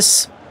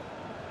 Yes.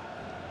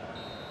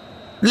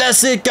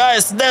 That's it,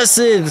 guys. That's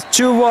it.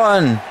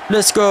 2-1.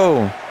 Let's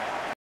go.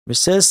 We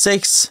said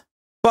 6.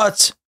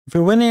 But if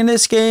we're winning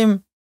this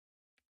game,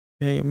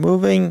 we're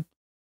moving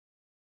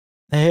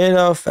ahead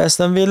of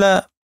Aston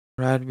Villa.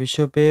 Right, we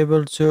should be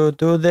able to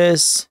do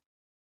this.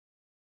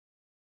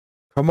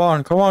 Come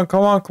on.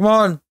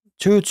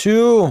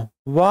 2-2.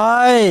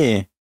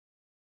 Why?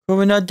 Could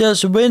we not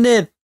just win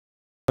it?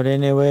 But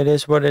anyway, it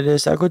is what it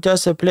is. I could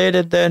just have played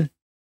it then.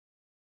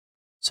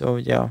 So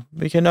yeah,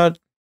 we cannot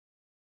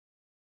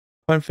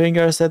point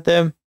fingers at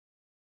them.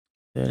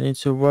 They need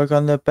to work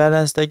on the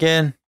balance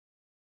again.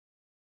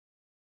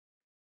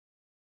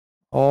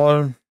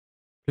 All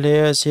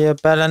players here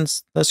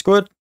balanced. That's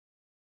good.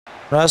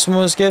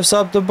 Rasmus gives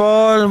up the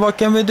ball. What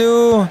can we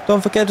do?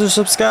 Don't forget to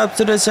subscribe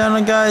to the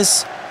channel,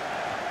 guys.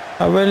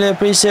 I really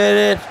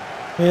appreciate it.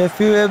 We have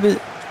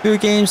few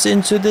games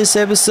into this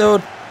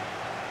episode,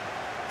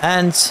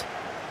 and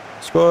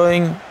it's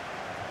going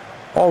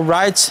all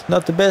right.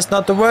 Not the best,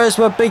 not the worst,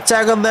 but big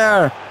tackle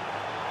there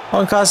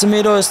on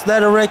Casemiro. Is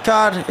that a red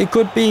card? It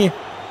could be.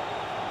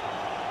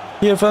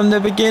 Here from the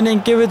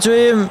beginning, give it to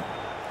him.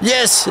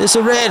 Yes, it's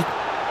a red.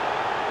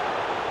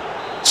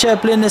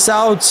 Chaplin is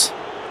out.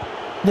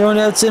 They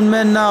only have 10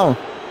 men now,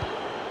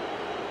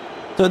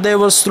 so they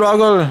will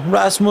struggle.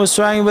 Rasmus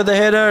trying with the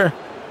header.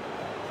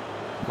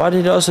 Why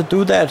did he also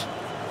do that?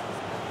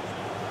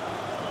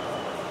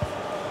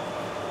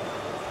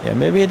 Yeah,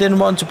 maybe he didn't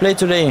want to play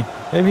today.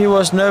 Maybe he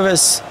was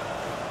nervous.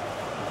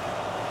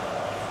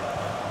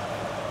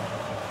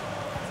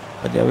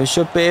 But yeah, we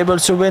should be able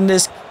to win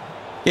this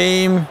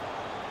game.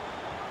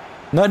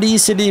 Not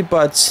easily,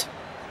 but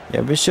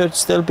yeah, we should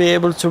still be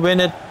able to win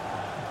it.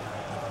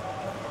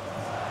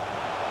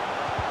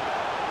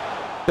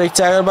 Big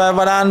tackle by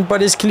Varana,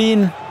 but it's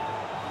clean.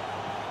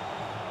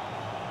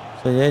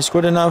 So yeah, it's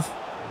good enough.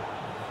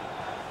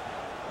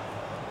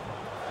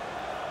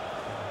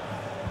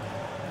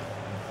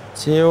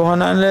 Theo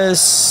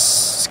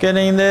Fernandes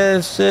getting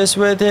this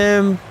with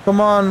him.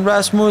 Come on,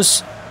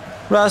 Rasmus.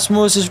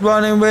 Rasmus is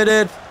running with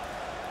it.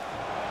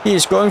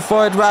 He's going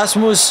for it,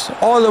 Rasmus.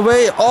 All the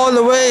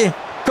way.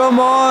 Come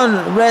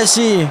on,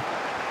 Rashi.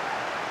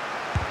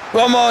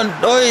 Come on.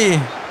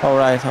 Oi.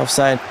 Alright,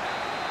 offside.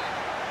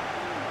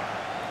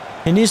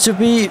 He needs to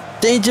be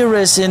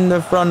dangerous in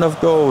the front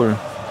of goal.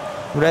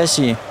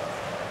 Rashi.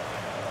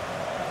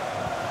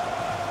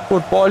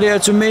 Good ball here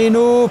to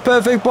Mainoo.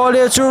 Perfect ball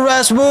here to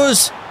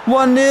Rasmus.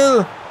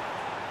 1-0.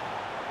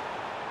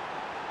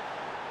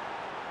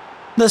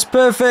 That's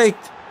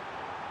perfect.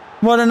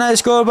 What a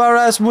nice goal by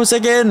Rasmus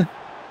again.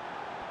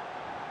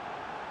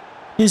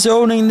 He's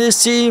owning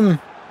this team.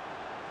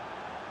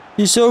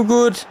 He's so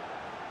good.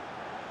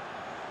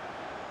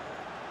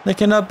 I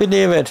cannot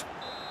believe it.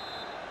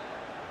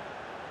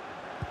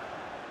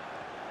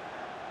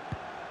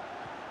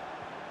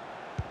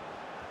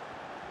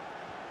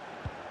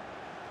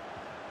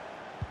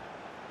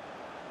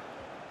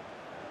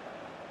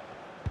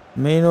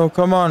 Mainoo,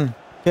 come on.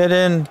 Get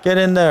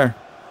in there.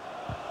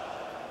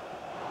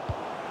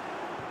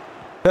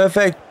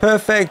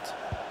 Perfect.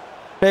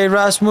 Play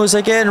Rasmus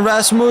again.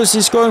 Rasmus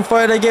is going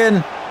for it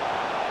again.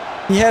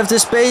 He have the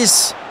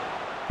space.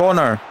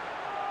 Corner.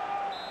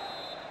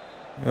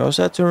 We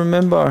also have to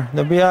remember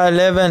that we are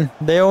 11.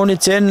 They're only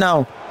 10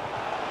 now.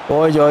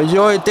 Oi.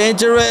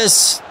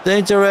 Dangerous.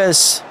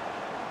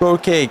 Goal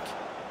kick.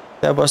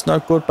 That was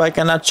not good by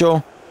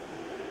Garnacho.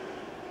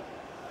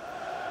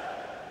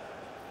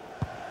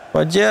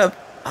 But yeah,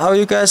 how are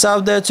you guys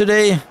out there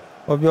today?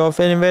 Hope you're all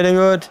feeling very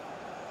good.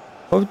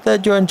 Hope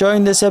that you're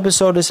enjoying this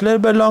episode. It's a little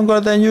bit longer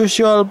than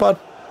usual, but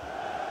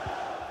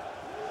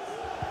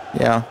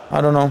yeah,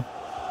 I don't know.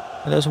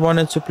 I just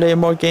wanted to play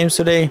more games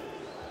today.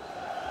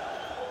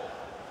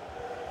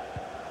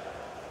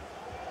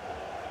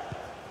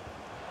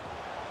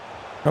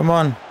 Come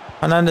on,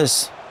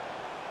 Fernandes.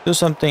 Do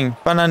something,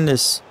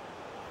 Fernandes.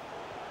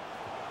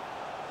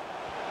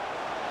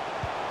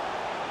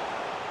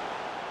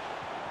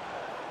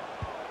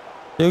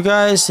 You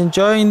guys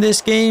enjoying this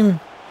game?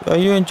 Are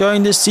you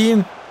enjoying this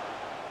team?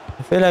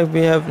 I feel like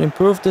we have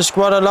improved the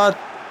squad a lot.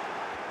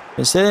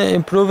 We still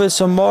improve it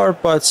some more,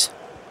 but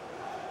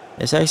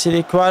it's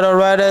actually quite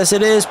alright as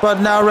it is.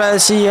 But now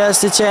Rashford has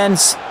the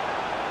chance.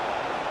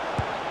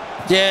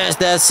 Yes,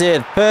 that's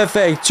it.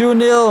 Perfect.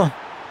 2-0.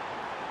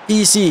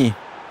 Easy.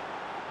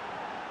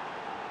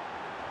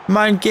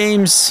 Mind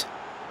games.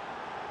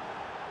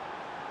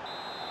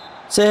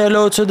 Say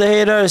hello to the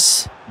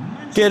haters.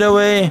 Get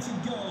away.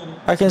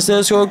 I can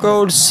still score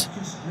goals.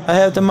 I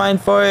have the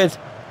mind for it.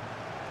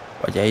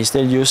 But yeah, he's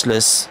still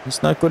useless.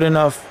 He's not good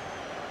enough.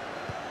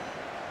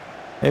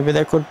 Maybe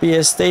there could be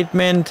a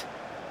statement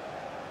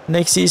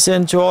next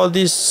season to all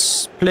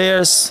these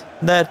players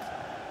that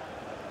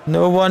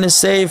no one is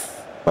safe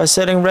by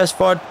selling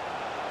Rashford.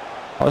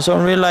 Also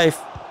in real life,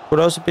 could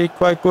also be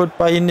quite good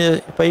by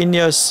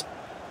INEOS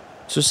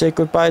to say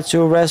goodbye to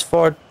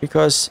Rashford,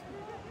 because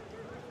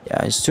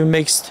yeah, it's too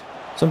mixed.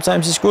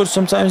 Sometimes he's good,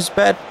 sometimes he's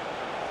bad.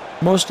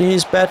 Mostly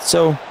he's bad,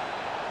 so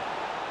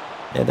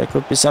yeah, there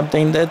could be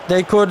something that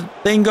they could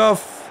think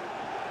of.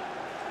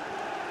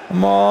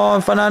 Come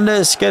on,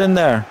 Fernandes, get in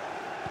there.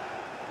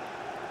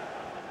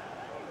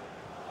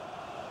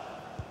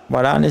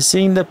 Varana is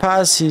seeing the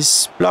pass,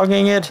 he's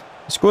blocking it.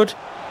 It's good.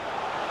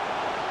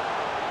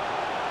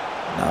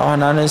 Now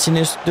Fernandes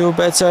needs to do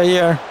better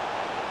here.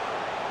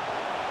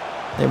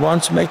 They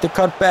want to make the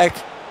cut back.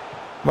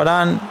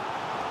 Varane,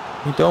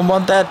 you don't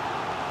want that.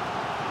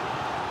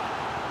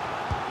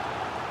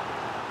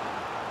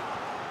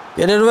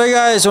 Get it away,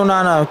 guys.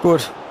 Onana,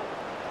 good.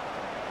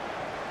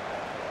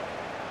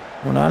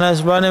 Onana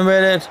is running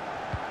with it.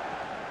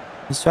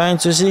 He's trying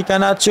to see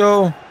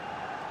Garnacho.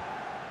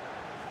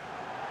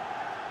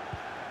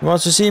 He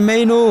wants to see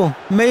Mainoo.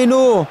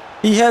 Mainoo,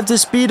 he has the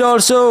speed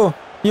also.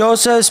 He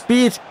also has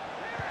speed.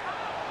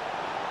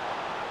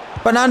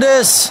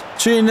 Fernandes,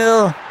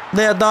 3-0.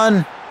 They are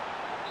done.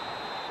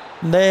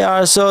 They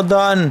are so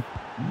done.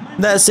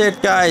 That's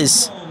it,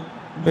 guys.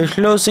 We're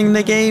closing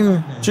the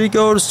game. 3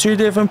 goals, 3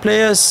 different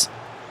players.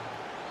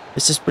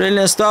 This is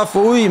brilliant stuff.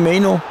 Ui,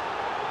 Mainoo.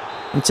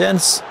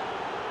 Intense.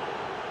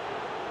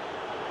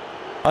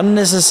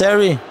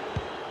 Unnecessary.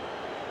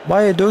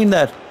 Why are you doing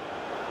that?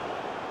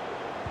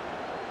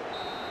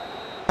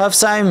 Half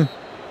time.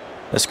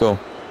 Let's go.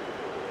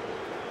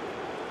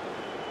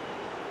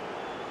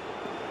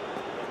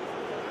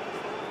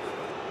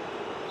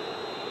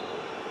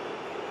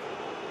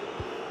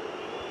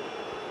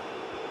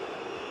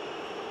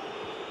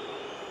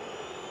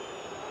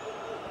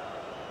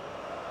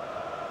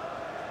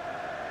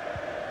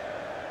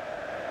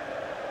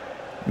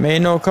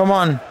 Mainoo, come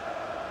on.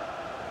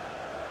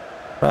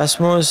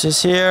 Rasmus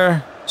is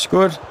here. It's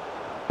good.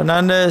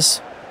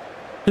 Fernandes.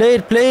 Play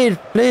it, play it.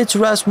 Play it to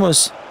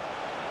Rasmus.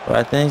 But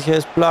I think he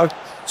has blocked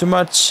too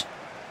much.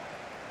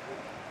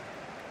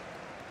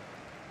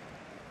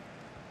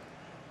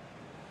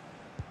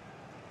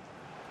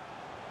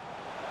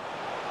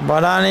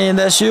 Varane,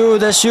 that's you,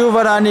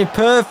 Varane.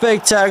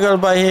 Perfect tackle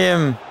by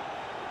him.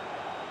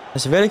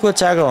 It's a very good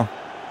tackle.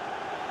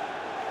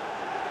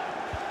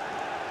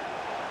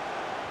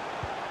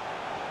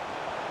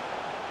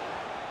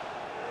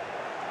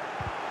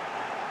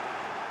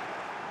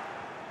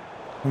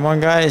 Come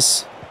on,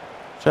 guys.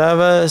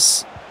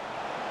 Travis.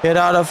 Get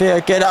out of here.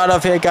 Get out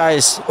of here,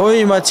 guys.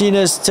 Oi,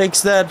 Martinez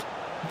takes that.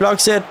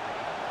 Blocks it.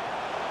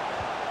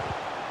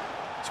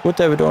 It's good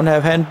that we don't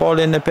have handball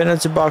in the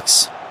penalty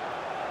box.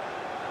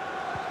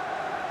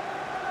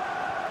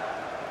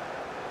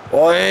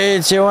 Oi,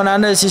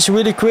 Fernandes is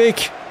really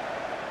quick.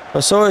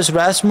 But so is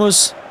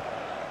Rasmus.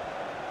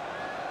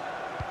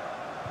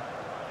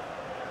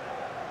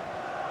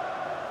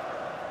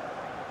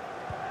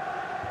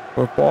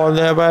 Good ball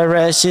there by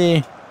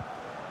Rashford.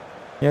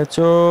 Here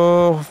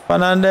to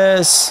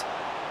Fernandes.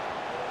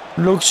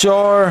 Luke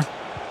Shaw.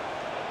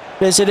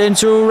 Plays it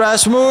into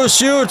Rasmus.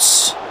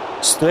 Shoots.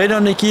 Straight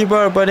on the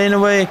keeper, but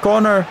anyway,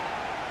 corner.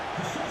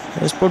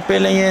 Let's put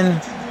Billing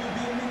in.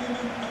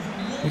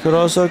 We could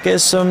also get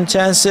some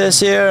chances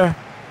here.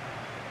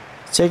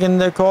 Taking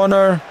the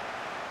corner.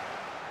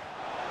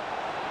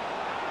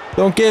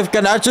 Don't give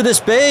Garnacho the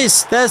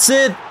space. That's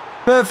it.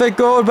 Perfect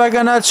goal by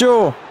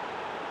Garnacho.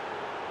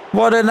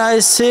 What a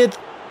nice hit.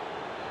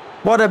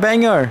 What a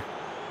banger.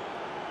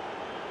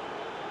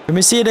 Can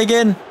we see it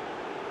again?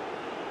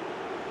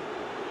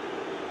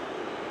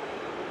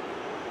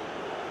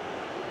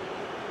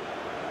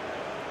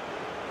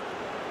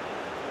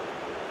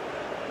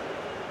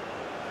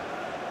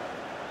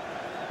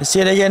 You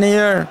see it again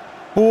here.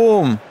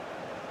 Boom.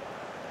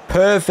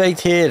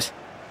 Perfect hit.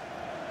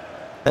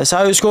 That's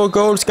how you score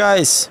goals,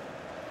 guys.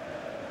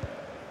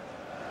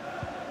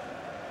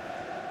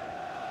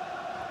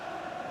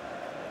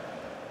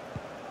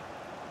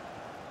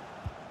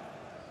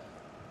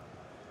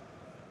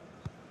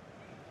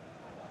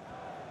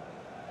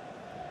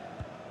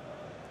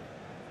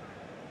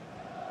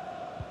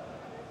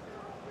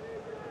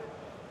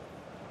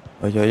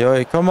 Oi, oi,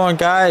 oi. Come on,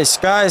 guys.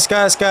 Guys.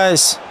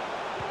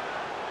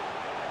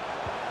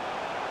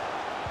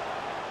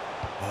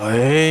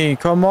 Hey,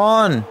 come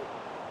on.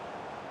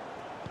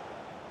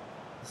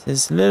 This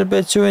is a little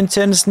bit too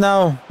intense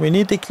now. We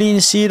need the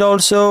clean sheet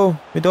also.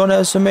 We don't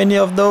have so many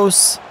of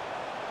those.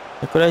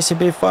 It could actually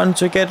be fun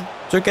to get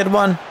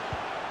one.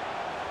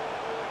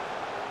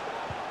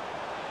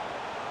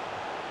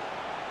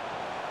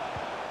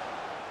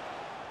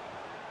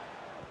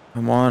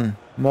 Come on.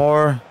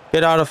 More.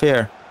 Get out of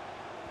here.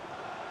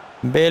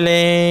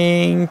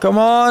 Billing. Come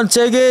on.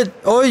 Take it.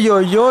 Oi,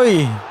 oi,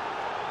 oi.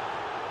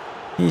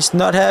 He's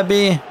not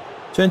happy.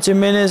 20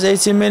 minutes,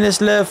 18 minutes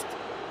left.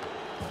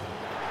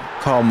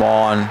 Come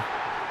on.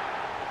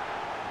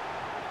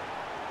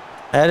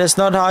 That is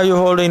not how you're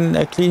holding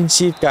a clean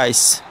sheet,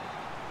 guys.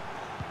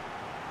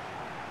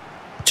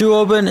 Too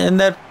open in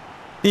that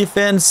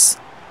defense.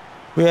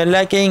 We are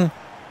lacking.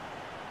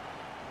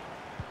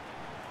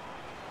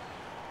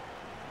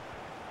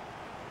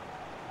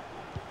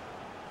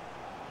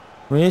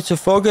 We need to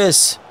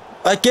focus.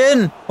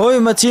 Again! Oh,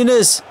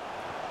 Martinez!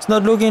 It's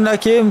not looking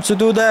like him to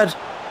do that.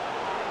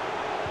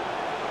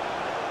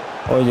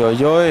 Oi,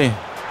 oi, oi.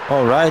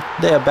 Alright,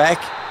 they are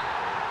back.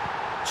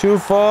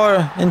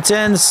 2-4.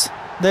 Intense.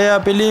 They are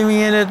believing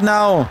in it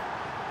now.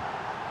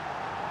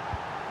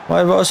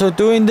 Why am I also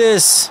doing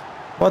this?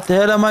 What the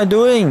hell am I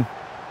doing?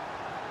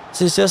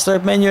 This is just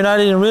like Man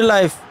United in real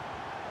life.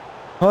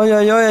 Oi,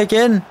 oi, oi,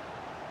 again.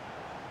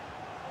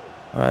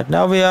 Alright,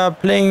 now we are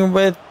playing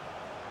with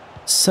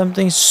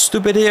something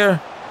stupid here.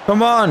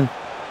 Come on.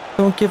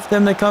 Don't give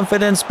them the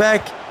confidence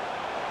back.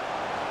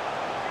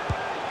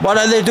 What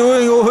are they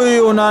doing? Oh,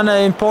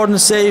 Onana, important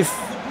save.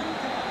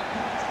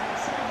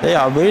 They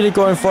are really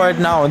going for it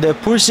now. They're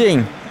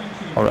pushing.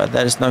 Alright,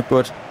 that is not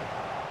good.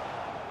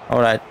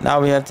 Alright, now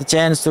we have the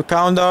chance to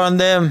counter on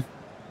them.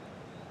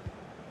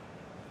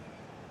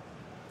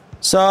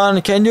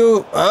 Son, can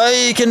you... Oh,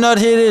 you cannot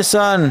hit it,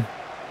 son.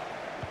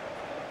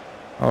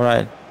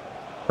 Alright.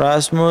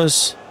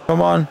 Rasmus,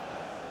 come on.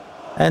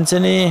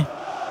 Antony,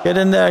 get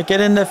in there.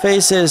 Get in their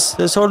faces.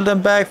 Let's hold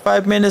them back.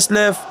 5 minutes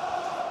left.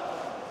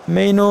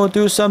 Mainoo,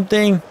 do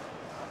something.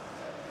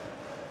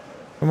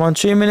 Come on,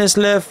 3 minutes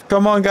left.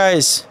 Come on,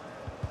 guys.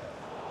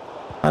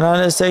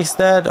 Fernandes takes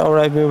that.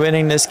 Alright, we're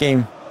winning this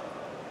game.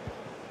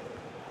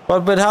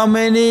 But with how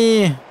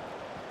many?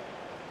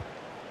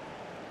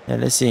 Yeah,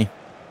 let's see.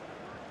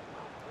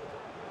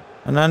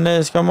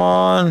 Fernandes, come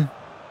on.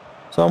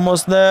 It's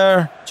almost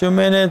there. 2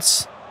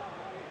 minutes.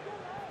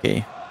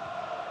 Okay.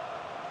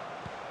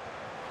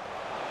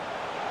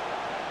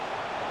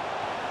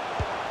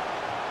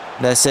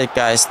 That's it,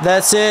 guys.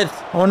 That's it.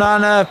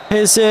 Onana,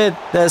 piss it.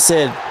 That's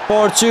it.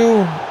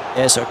 4-2.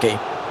 Yes, okay.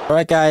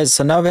 Alright, guys.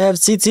 So now we have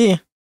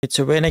City. Need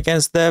to win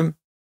against them.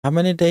 How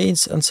many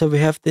days until we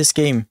have this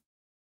game?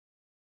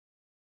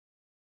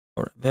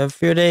 Alright, we have a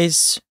few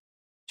days.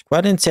 It's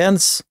quite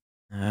intense.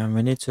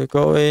 We need to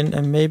go in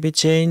and maybe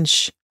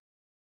change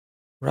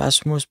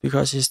Rasmus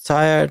because he's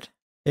tired.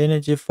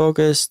 Energy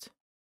focused.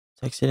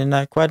 It's actually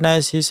not quite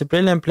nice. He's a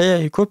brilliant player.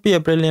 He could be a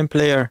brilliant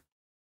player.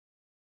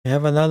 We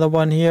have another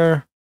one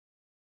here.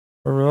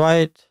 A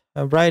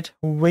right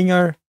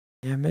winger.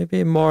 Yeah,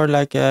 maybe more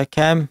like a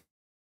cam.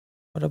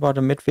 What about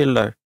a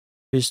midfielder?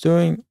 If he's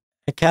doing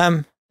a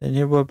cam, then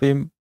he will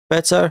be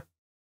better.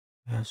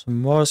 We have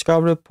some more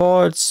scout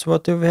reports.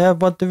 What do we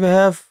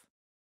have?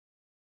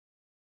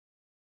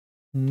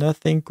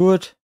 Nothing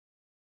good.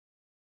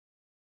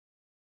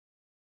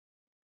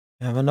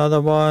 We have another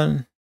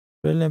one.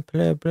 Brilliant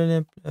player,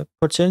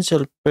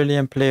 potential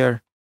brilliant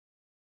player.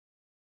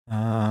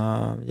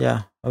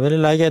 Yeah, I really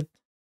like it.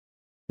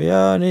 We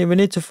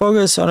need to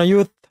focus on a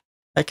youth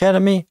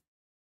academy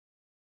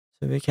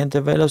so we can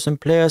develop some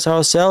players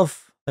ourselves.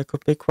 That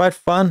could be quite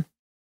fun.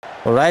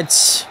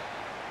 Alright.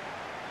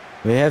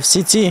 We have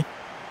City.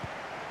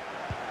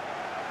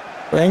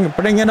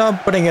 Bring it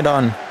up, bring it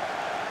on.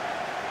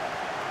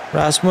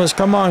 Rasmus,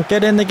 come on,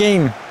 get in the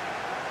game.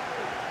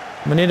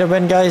 We need a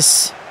win,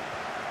 guys.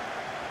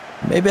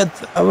 Maybe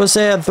I would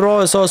say a draw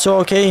is also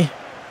okay.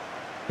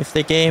 If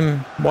the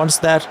game wants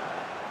that,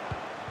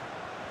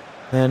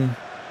 then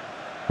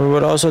we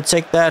would also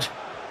take that.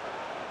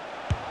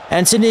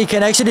 Antony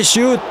can actually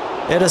shoot.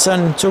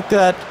 Ederson took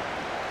that.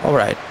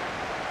 Alright.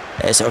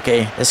 It's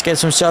okay. Let's get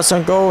some shots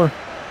on goal.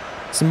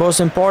 It's the most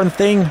important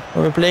thing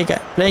when we're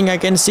playing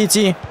against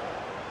City.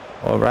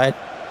 Alright.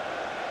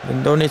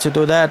 We don't need to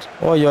do that.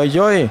 Oi, oi,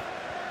 oi.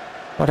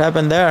 What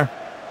happened there?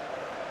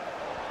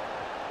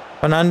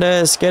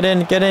 Fernandes, get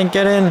in.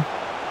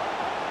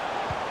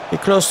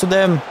 Get close to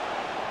them.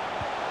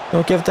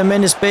 Don't give them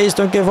any space.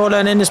 Don't give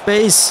Højlund any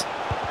space.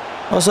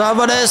 Also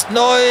Alvarez.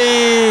 No!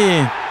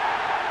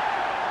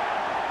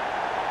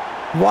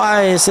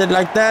 Why is it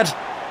like that?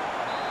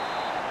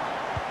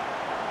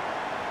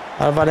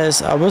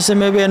 Alvarez, I will say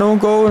maybe an own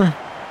goal.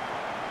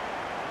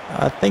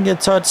 I think it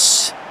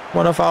touched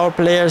one of our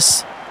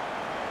players.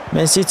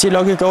 Man City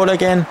lucky goal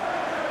again.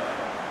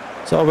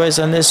 It's always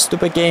on this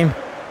stupid game.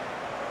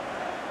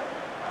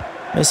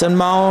 Mason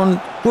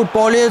Mount. Good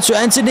ball here to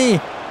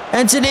Antony.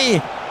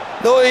 Antony.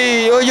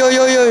 Oi, oi, oi,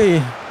 oi,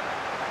 oi.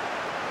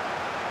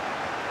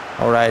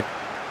 Alright.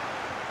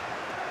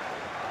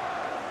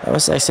 That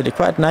was actually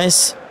quite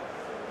nice.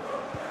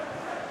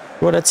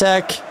 Good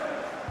attack.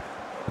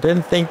 I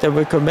didn't think that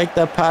we could make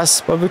that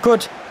pass, but we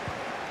could.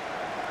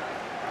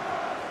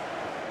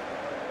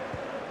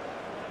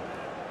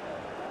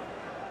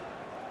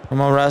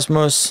 Come on,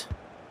 Rasmus.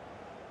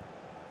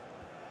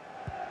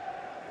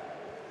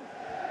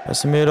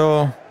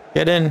 Casemiro.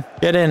 Get in,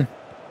 get in.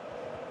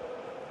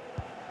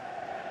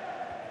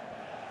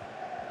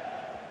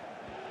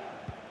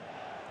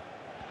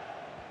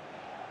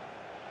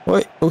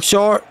 Wait, Luke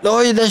Shaw.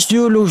 Oh, that's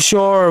you, Luke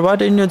Shaw. Why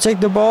didn't you take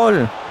the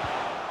ball?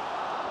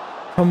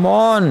 Come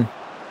on.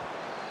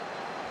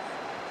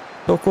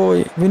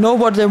 Loco, we know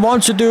what they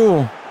want to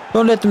do.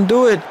 Don't let them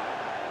do it.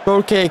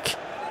 Goal kick.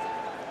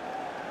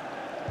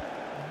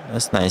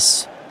 That's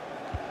nice.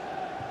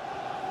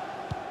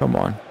 Come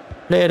on.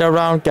 Play it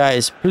around,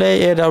 guys.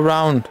 Play it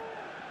around.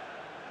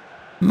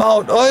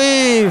 Mount.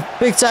 Oi!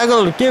 Big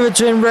tackle. Give it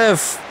to him,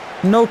 ref.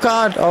 No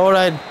card.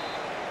 Alright.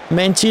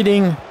 Man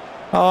cheating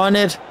on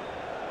it.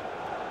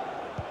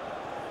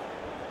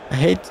 I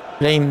hate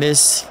playing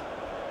this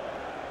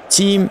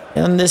team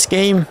in this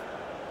game.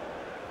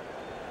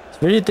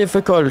 It's really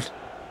difficult.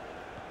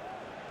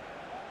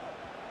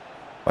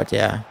 But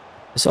yeah.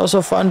 It's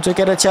also fun to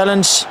get a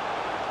challenge.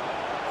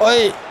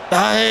 Oi!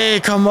 Hey,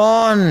 come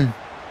on!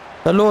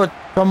 Dalot,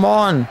 come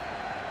on!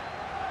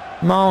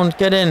 Mount,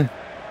 get in!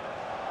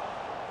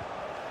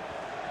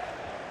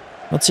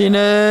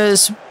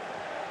 Martinez!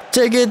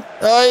 Take it!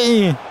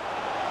 Oi!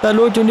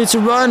 Dalot, you need to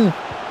run!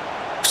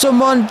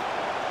 Someone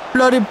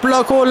bloody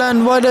block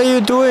Højlund! What are you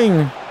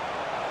doing?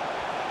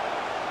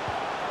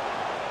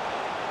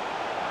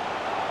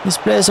 These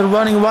players are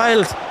running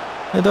wild.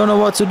 They don't know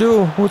what to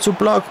do. Who to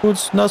block,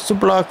 who's not to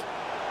block.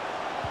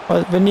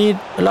 But we need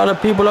a lot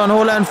of people on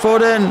Højlund.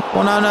 Foden.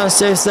 Onana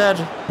saves that.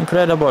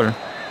 Incredible.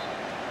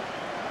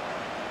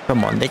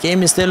 Come on, the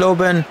game is still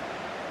open.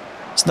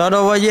 It's not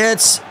over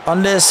yet.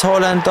 Unless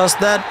Højlund does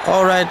that.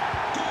 Alright.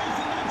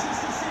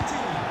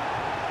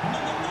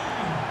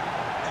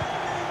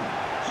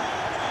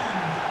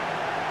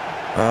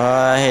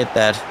 I hate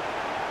that.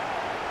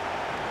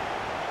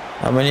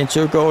 Now we need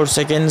 2 goals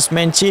against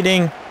man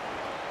cheating.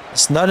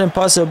 It's not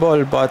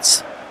impossible,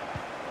 but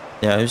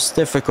yeah, it's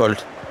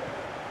difficult.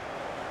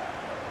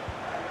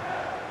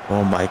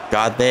 Oh my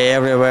god, they're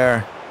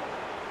everywhere.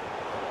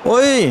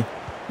 Oi!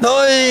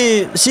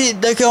 Oi! See,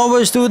 they can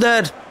always do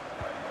that.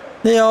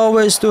 They're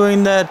always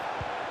doing that.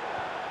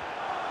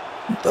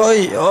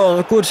 Oi!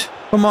 Oh, good.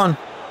 Come on.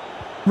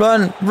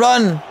 Run!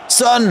 Run!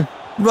 Son!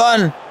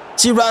 Run!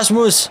 See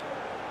Rasmus!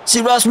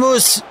 See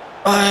Rasmus!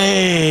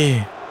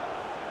 Oi!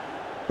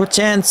 Good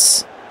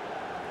chance.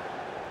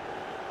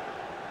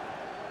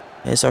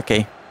 It's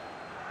okay.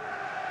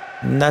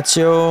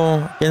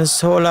 Nacho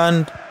against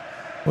Højlund.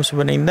 Who's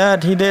winning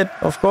that? He did,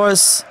 of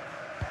course.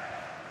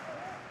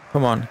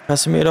 Come on,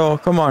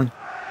 Casemiro, come on.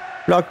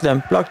 Block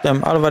them,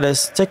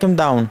 Alvarez, take him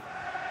down.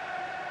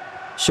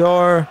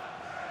 Sure.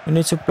 We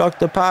need to block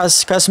the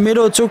pass.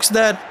 Casemiro took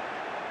that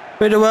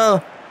pretty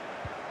well.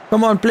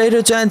 Come on, play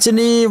it to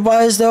Antony.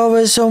 Why is there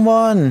always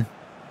someone?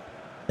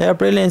 They're a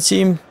brilliant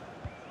team.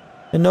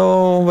 They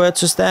know where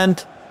to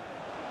stand.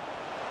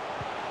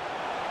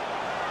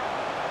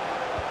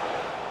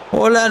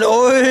 Højlund,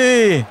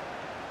 oi!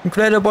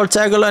 Incredible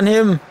tackle on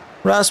him.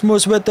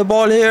 Rasmus with the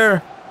ball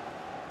here.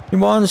 He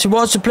wants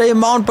to play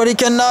Mount, but he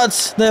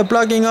cannot. They're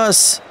blocking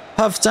us.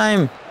 Half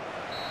time.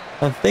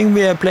 I think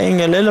we are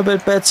playing a little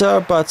bit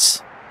better,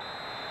 but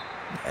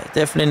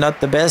definitely not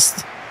the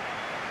best.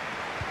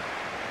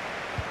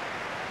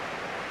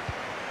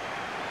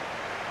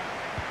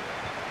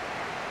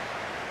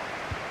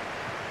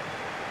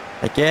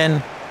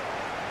 Again,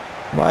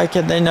 why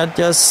can they not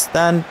just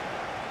stand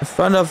in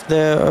front of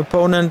the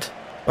opponent?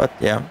 But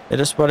yeah, it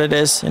is what it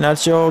is.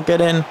 Garnacho,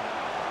 get in.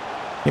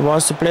 He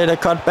wants to play the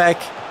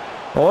cutback.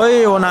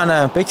 Oi,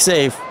 Onana, big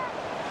save.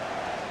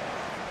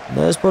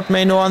 Let's put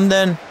Mainoo on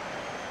then.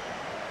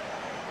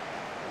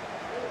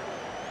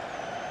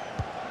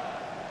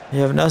 We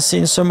have not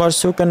seen so much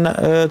to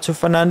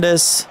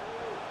Fernandes.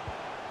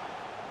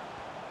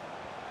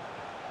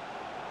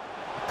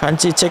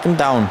 Kanji, take him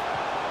down.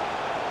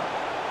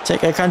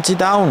 Take Kanji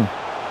down.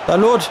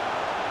 Dalot.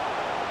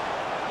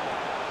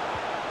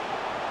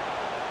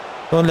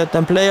 Don't let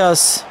them play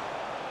us.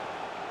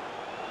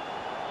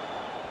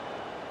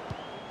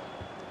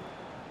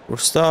 Good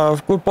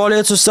stuff. Good ball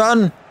here to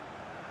Son.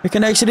 We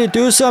can actually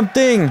do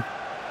something.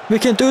 We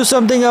can do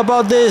something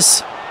about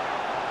this.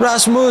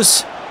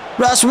 Rasmus.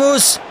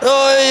 Rasmus.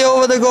 Oh,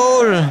 over the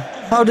goal.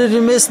 How did he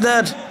miss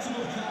that?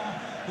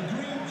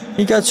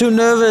 He got too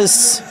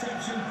nervous.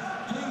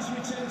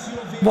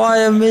 Why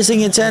am I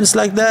missing a chance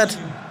like that?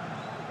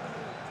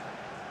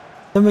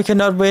 then we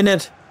cannot win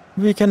it.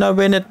 We cannot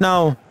win it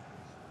now.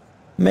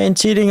 Man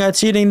cheating are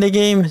cheating the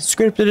game.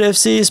 Scripted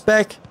FC is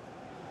back.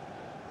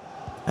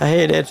 I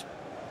hate it.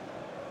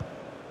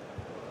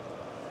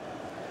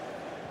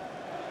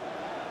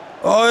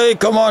 Oi,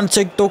 come on,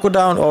 take Doku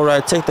down.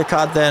 Alright, take the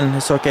card then.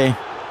 It's okay.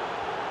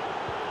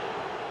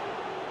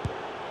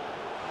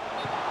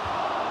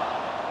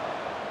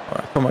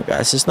 Alright, come on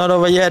guys. It's not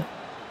over yet.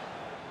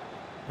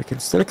 We can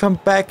still come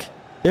back.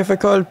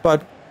 Difficult,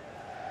 but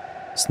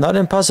it's not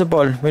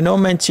impossible. We know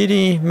man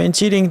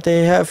cheating,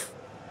 they have...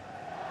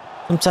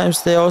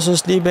 Sometimes they're also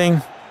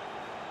sleeping.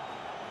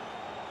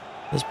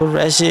 Let's put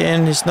Rashi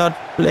in. He's not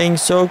playing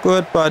so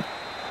good, but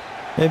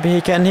maybe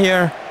he can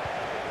here.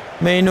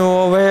 Mainoo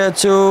over here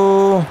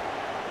too.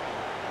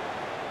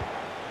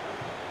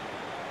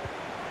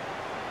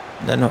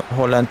 Then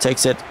Højlund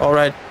takes it.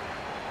 Alright.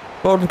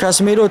 Golden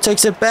Casemiro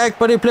takes it back,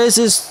 but he plays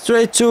it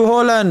straight to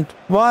Højlund.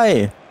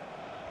 Why?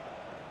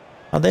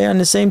 Are they on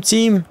the same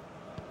team?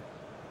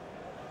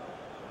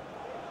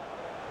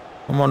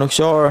 I'm not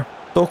sure.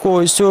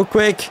 Doku is too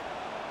quick.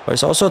 But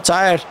he's also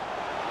tired.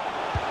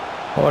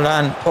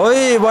 Højlund.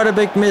 Oi, what a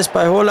big miss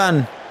by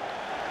Højlund.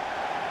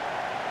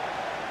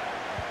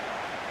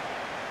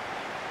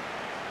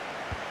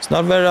 It's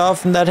not very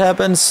often that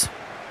happens,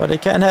 but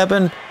it can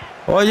happen.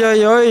 Oi,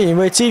 oi, oi.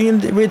 We're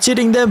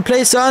cheating them.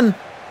 Play, son.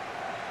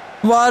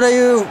 What are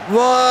you?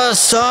 Whoa,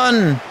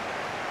 son.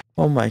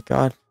 Oh my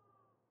god. Is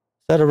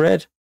that a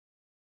red?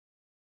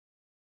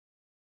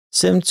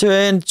 Sim to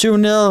end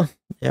 2-0.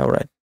 Yeah,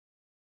 alright.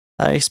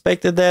 I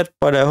expected that,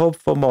 but I hope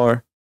for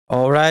more.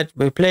 Alright,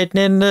 we played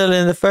 0-0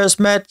 in the first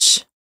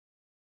match.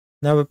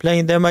 Now we're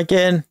playing them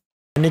again.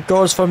 And it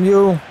goes from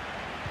you.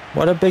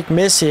 What a big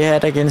miss he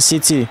had against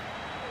City.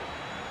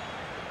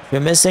 If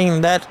you're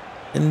missing that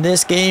in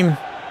this game,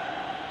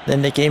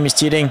 then the game is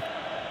cheating.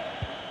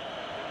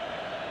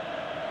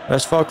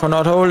 Rashford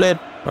cannot hold it,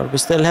 but we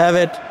still have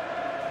it.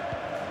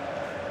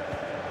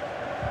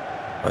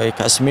 Oi,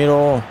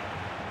 Casemiro.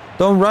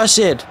 Don't rush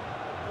it.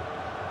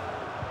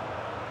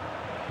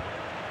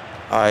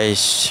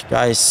 Aish,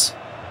 guys.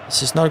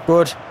 This is not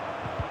good.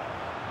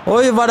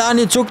 Oi,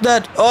 Varana took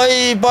that.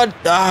 Oi, but...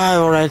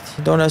 alright.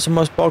 You don't have so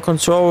much ball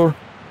control.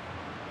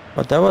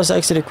 But that was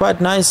actually quite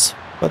nice.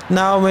 But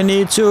now we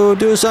need to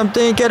do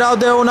something. Get out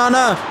there,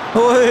 Onana.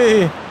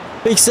 Oi,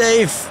 big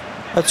save.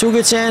 I took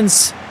a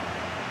chance.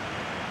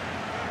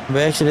 We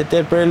actually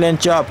did a brilliant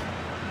job.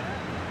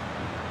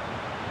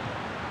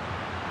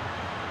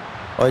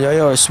 Oi,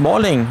 oi, oi.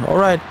 Smalling.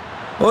 Alright.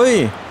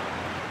 Oi.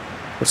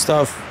 Good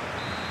stuff.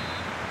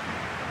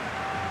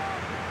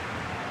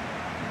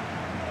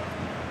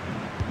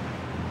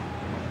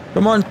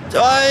 Come on.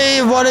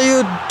 Oi, what are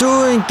you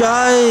doing,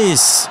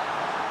 guys?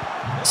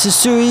 This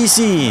is too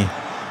easy.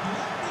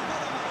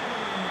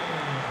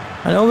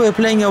 I know we're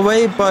playing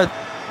away, but...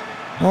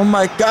 Oh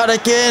my god,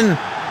 again!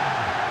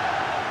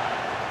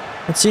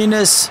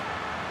 Martinez.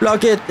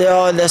 Block it.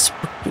 Oh, that's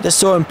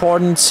so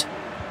important.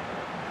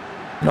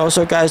 And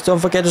also, guys, don't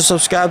forget to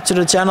subscribe to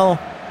the channel.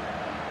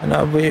 And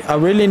I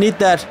really need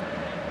that.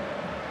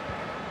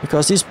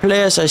 Because these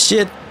players are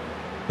shit.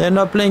 They're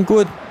not playing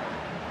good.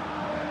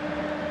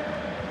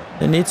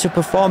 They need to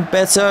perform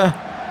better.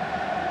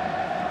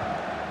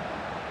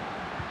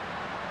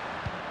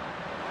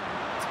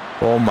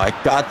 Oh my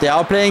god, they're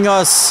outplaying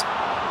us.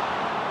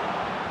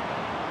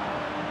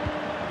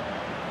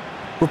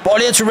 Good ball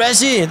here to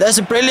Rashi. That's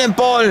a brilliant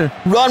ball.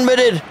 Run with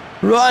it.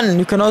 Run.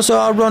 You can also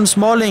outrun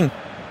Smalling.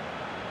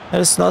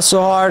 That is not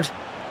so hard.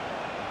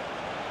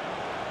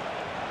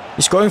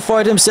 He's going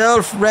for it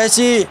himself.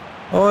 Rashi.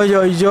 Oi,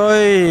 oi,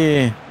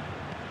 oi.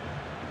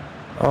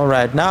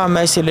 Alright, now I'm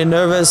actually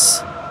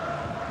nervous.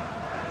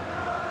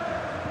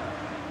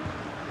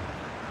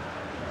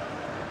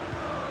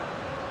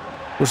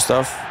 Good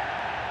stuff.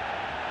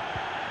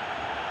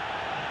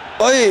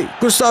 Oi,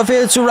 good stuff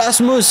here to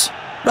Rasmus.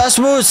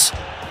 Rasmus.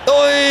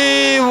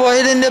 Oi, what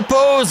hit in the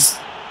post.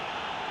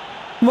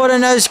 What a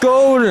nice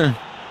goal.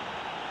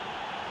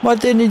 Why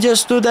didn't he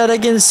just do that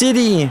against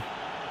City?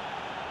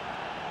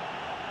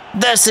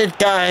 That's it,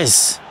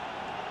 guys.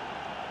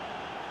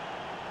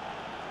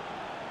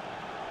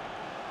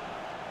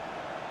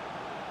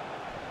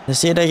 You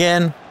see it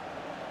again.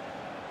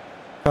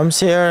 Comes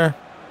here.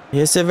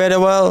 Hits it very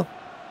well.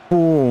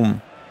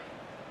 Boom.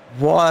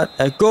 What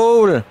a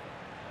goal.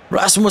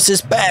 Rasmus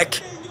is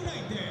back.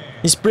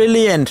 He's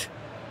brilliant.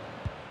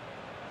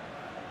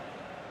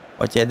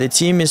 But yeah, the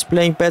team is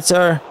playing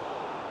better.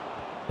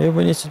 Maybe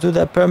we need to do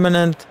that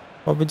permanent.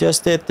 But we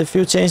just did the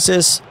few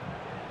changes.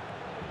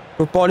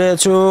 Good ball here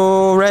to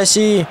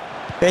Rashi.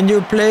 Can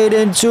you play it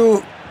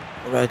into...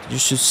 Alright, you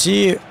should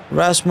see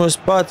Rasmus,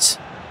 but...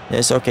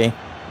 Yes, okay.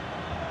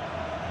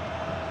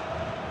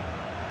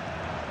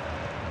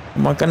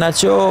 Come on,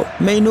 Garnacho.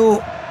 Mainoo.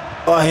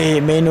 Oh,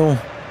 hey, Mainoo.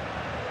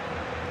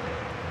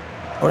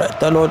 Alright,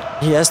 Dalot.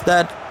 He has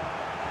that.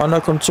 Under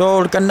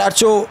control.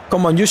 Garnacho.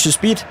 Come on, use your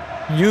speed.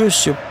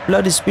 Use your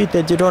bloody speed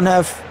that you don't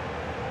have.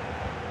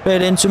 Play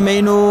it into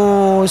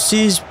Mainoo.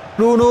 Sees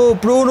Bruno.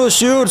 Bruno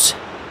shoots.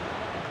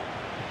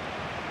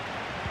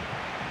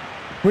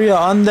 We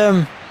are on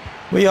them.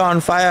 We are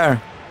on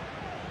fire.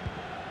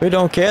 We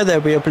don't care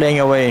that we are playing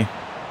away.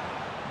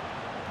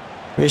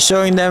 We're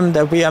showing them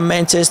that we are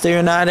Manchester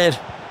United.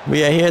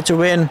 We are here to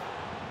win.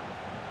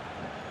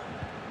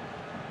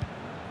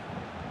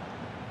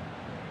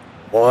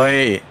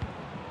 Boy,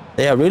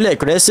 they are really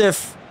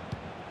aggressive.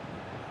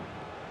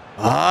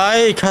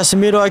 Aye,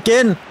 Casemiro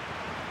again.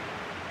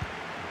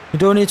 You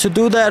don't need to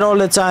do that all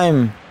the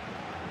time.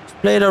 Just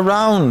play it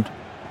around.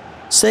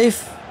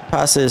 Safe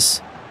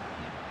passes.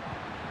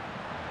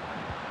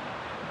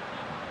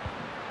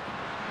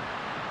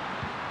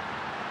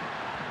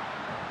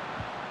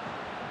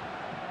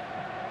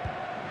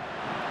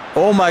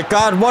 Oh my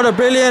god, what a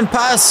brilliant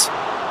pass!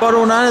 But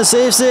Onana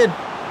saves it.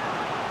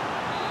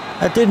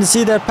 I didn't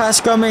see that pass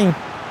coming.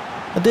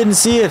 I didn't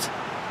see it.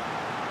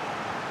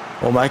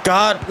 Oh my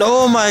god,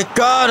 oh my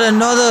god,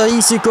 another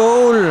easy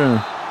goal.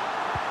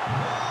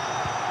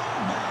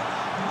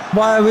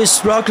 Why are we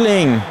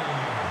struggling?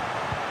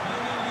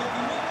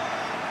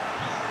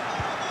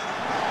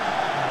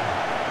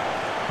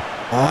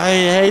 I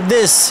hate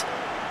this.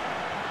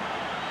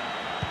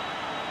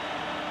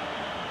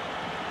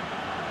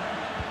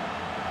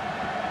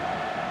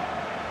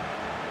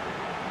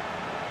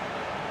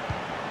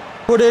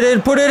 Put it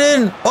in, put it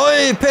in!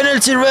 Oi,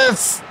 penalty,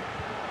 ref!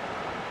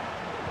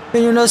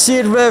 Can you not see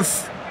it,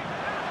 ref?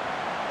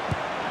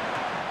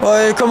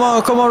 Oi, come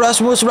on,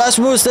 Rasmus,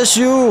 that's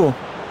you!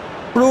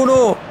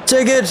 Bruno,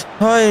 take it!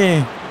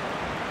 Oi!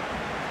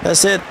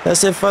 That's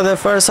it for the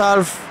first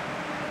half.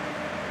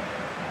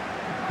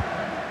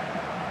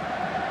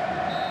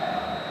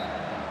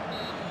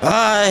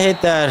 I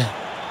hate that.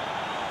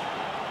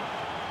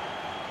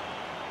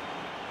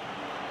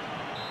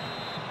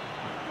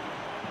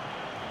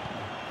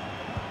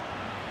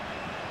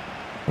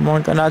 Come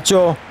on,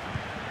 Garnacho.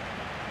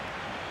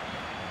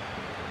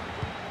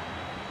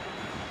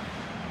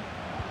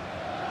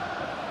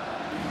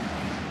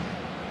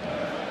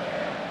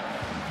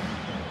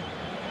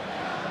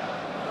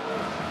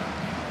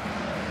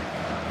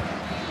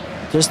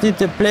 Just need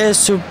the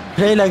players to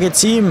play like a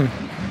team.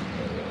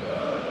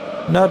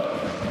 Not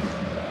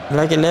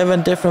like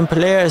 11 different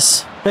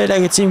players. Play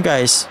like a team,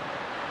 guys.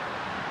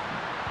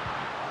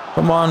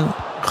 Come on,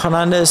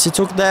 Fernandes, he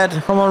took that.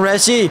 Come on,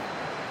 Rashi.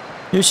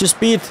 Use your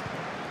speed.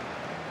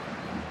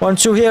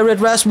 1-2 here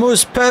with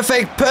Rasmus.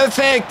 Perfect,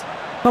 perfect.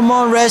 Come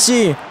on,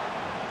 Rashi.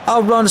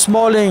 Outrun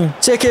Smalling.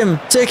 Take him.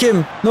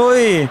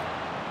 No.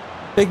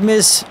 Big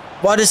miss.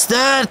 What is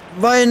that?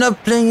 Why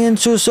not playing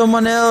into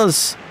someone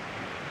else?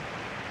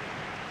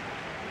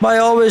 Why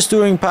always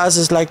doing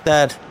passes like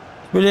that?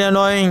 Really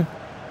annoying.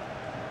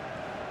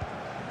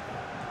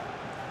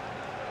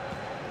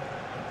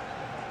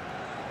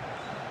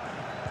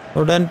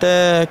 So then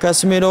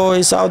Casemiro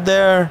is out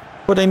there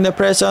putting the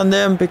pressure on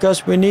them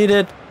because we need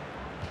it.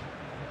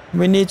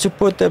 We need to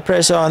put the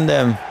pressure on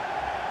them.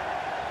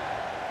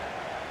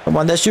 Come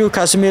on, that's you,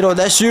 Casemiro,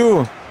 that's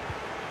you.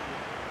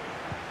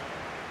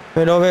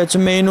 Put over to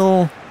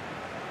Mainoo.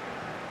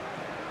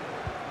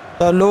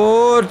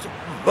 Dalot.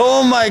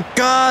 Oh my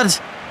god.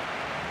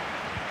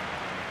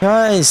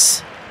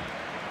 Guys.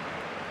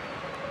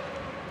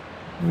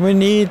 We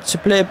need to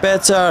play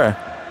better.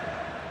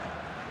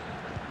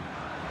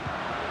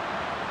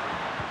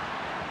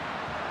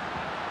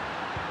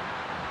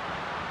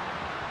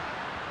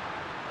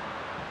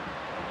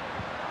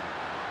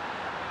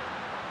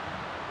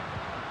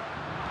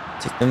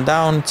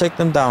 Take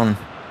them down.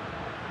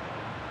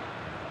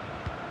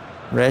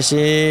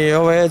 Rashi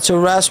over here to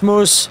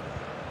Rasmus.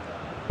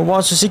 Who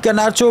wants to see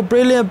Garnacho?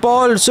 Brilliant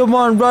ball.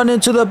 Someone run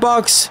into the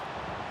box.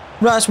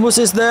 Rasmus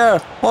is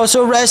there.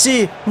 Also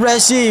Rashi.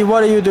 Rashi,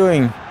 what are you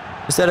doing?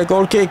 Is that a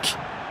goal kick?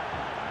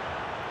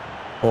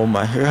 Oh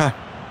my god.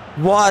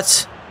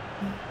 What?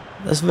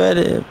 That's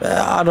very...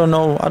 I don't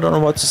know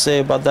what to say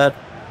about that.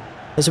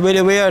 It's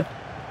really weird.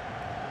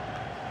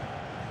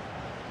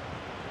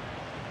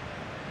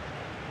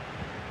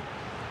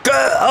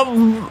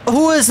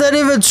 Who is that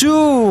even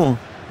to?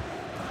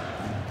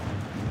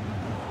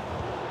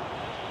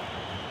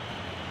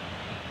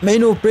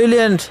 Mainoo,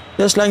 brilliant.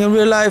 Just like in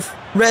real life.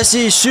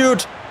 Rashi,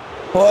 shoot.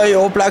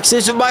 Oh, Black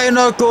Station. Why are you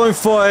not going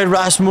for it,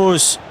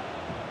 Rasmus?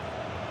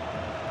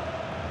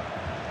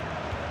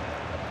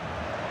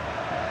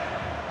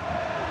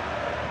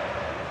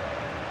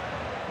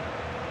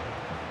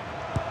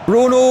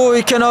 Bruno,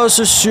 he can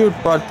also shoot,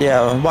 but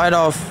yeah, wide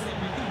off.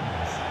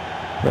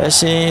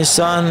 Rashi,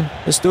 son,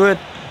 let's do it.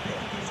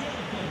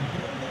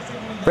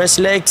 Press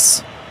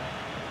legs.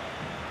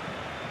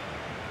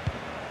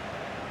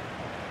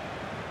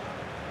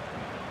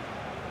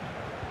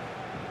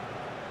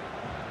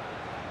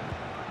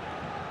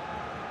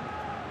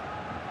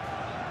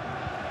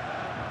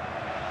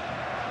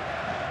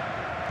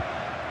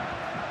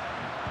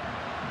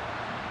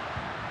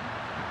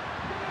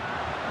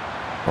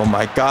 Oh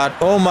my god,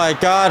 oh my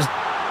god.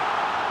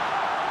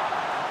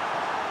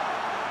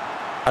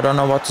 I don't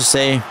know what to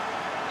say.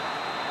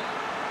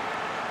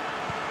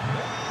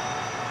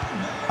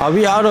 Are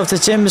we out of the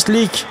Champions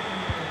League?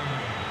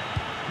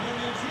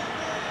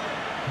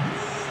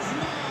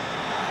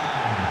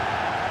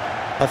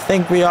 I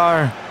think we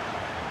are.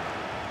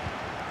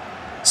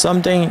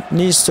 Something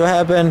needs to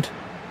happen.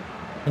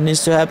 It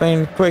needs to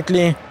happen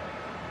quickly.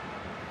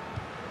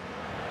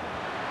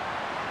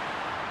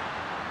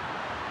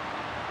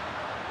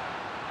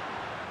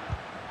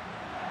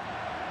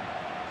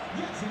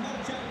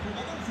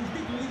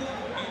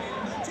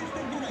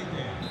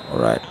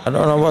 Alright, I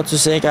don't know what to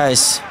say,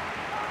 guys.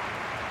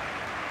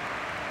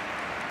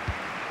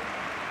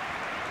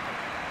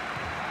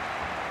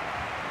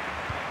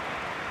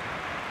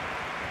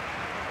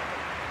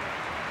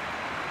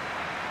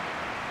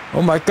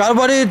 Oh my god,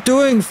 what are you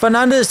doing?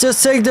 Fernandes,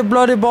 just take the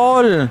bloody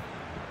ball.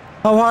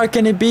 How hard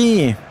can it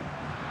be?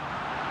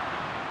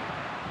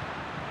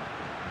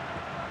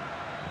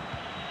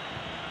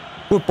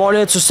 Good ball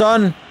here to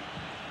Son.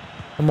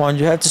 Come on,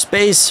 you have the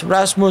space.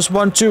 Rasmus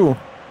 1-2.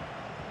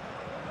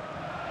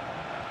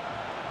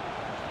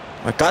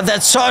 My god,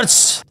 that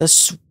shots!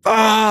 That's...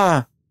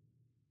 Why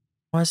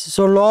is it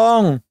so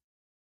long?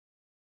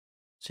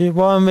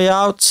 3-1, we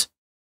out.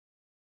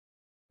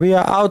 We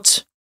are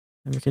out.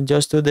 And we can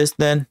just do this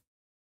then.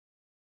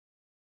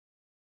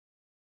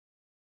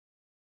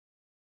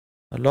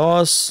 A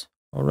loss.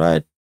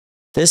 Alright.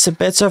 This is a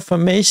better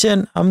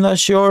formation. I'm not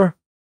sure.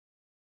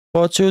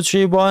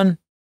 4-2-3-1.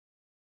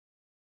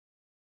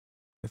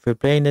 If we're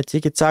playing the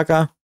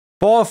tiki-taka.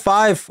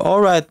 4-5.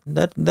 Alright.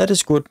 That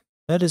is good.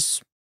 That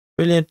is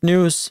brilliant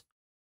news.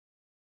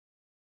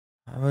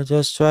 I will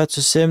just try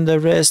to sim the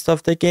rest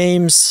of the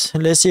games.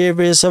 Let's see if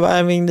we're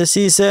surviving the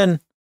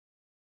season.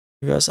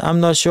 Because I'm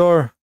not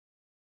sure.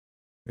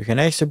 We can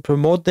actually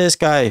promote this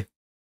guy.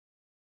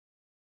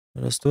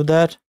 Let's do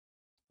that.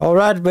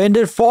 Alright, we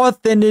ended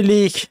 4th in the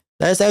league.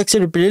 That's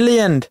actually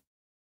brilliant.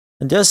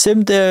 And just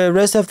sim the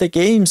rest of the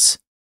games.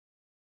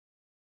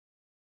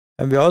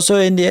 And we're also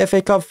in the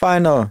FA Cup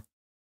final.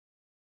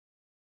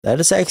 That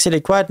is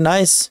actually quite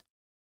nice.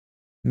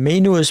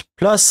 Mainoo is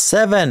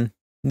 +7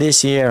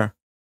 this year.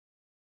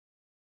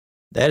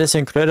 That is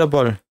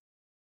incredible.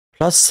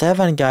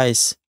 +7,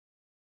 guys.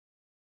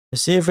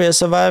 Let's see if we are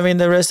surviving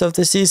the rest of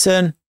the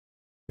season.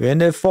 We're in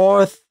the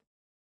 4th.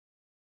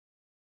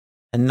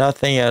 And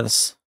nothing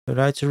else. We'd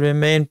like to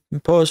remain in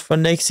post for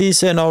next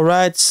season.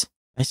 Alright.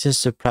 I'm just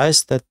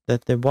surprised that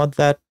they want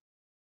that.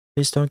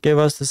 Please don't give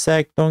us the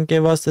sack. Don't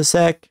give us the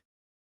sack.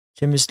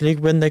 Champions League,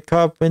 win the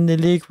cup, win the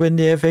league, win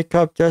the FA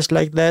Cup just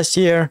like last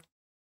year.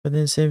 But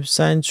then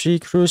sign 3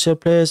 crucial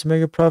players,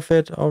 make a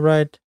profit.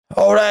 Alright.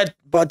 Alright.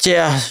 But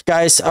yeah,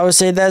 guys, I would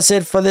say that's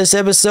it for this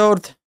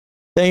episode.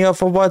 Thank you all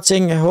for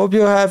watching. I hope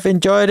you have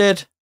enjoyed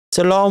it. It's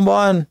a long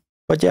one.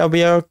 But yeah,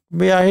 we are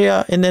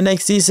here in the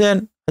next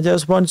season. I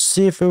just want to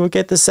see if we will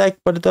get the sack,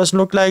 but it doesn't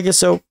look like it,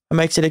 so I'm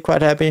actually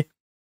quite happy.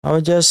 I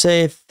would just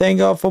say thank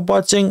you all for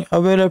watching. I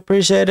really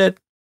appreciate it.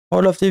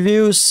 All of the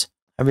views.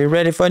 And we're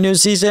ready for a new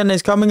season.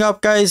 It's coming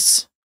up,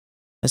 guys.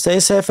 And stay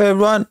safe,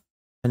 everyone.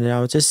 And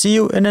I will just see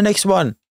you in the next one.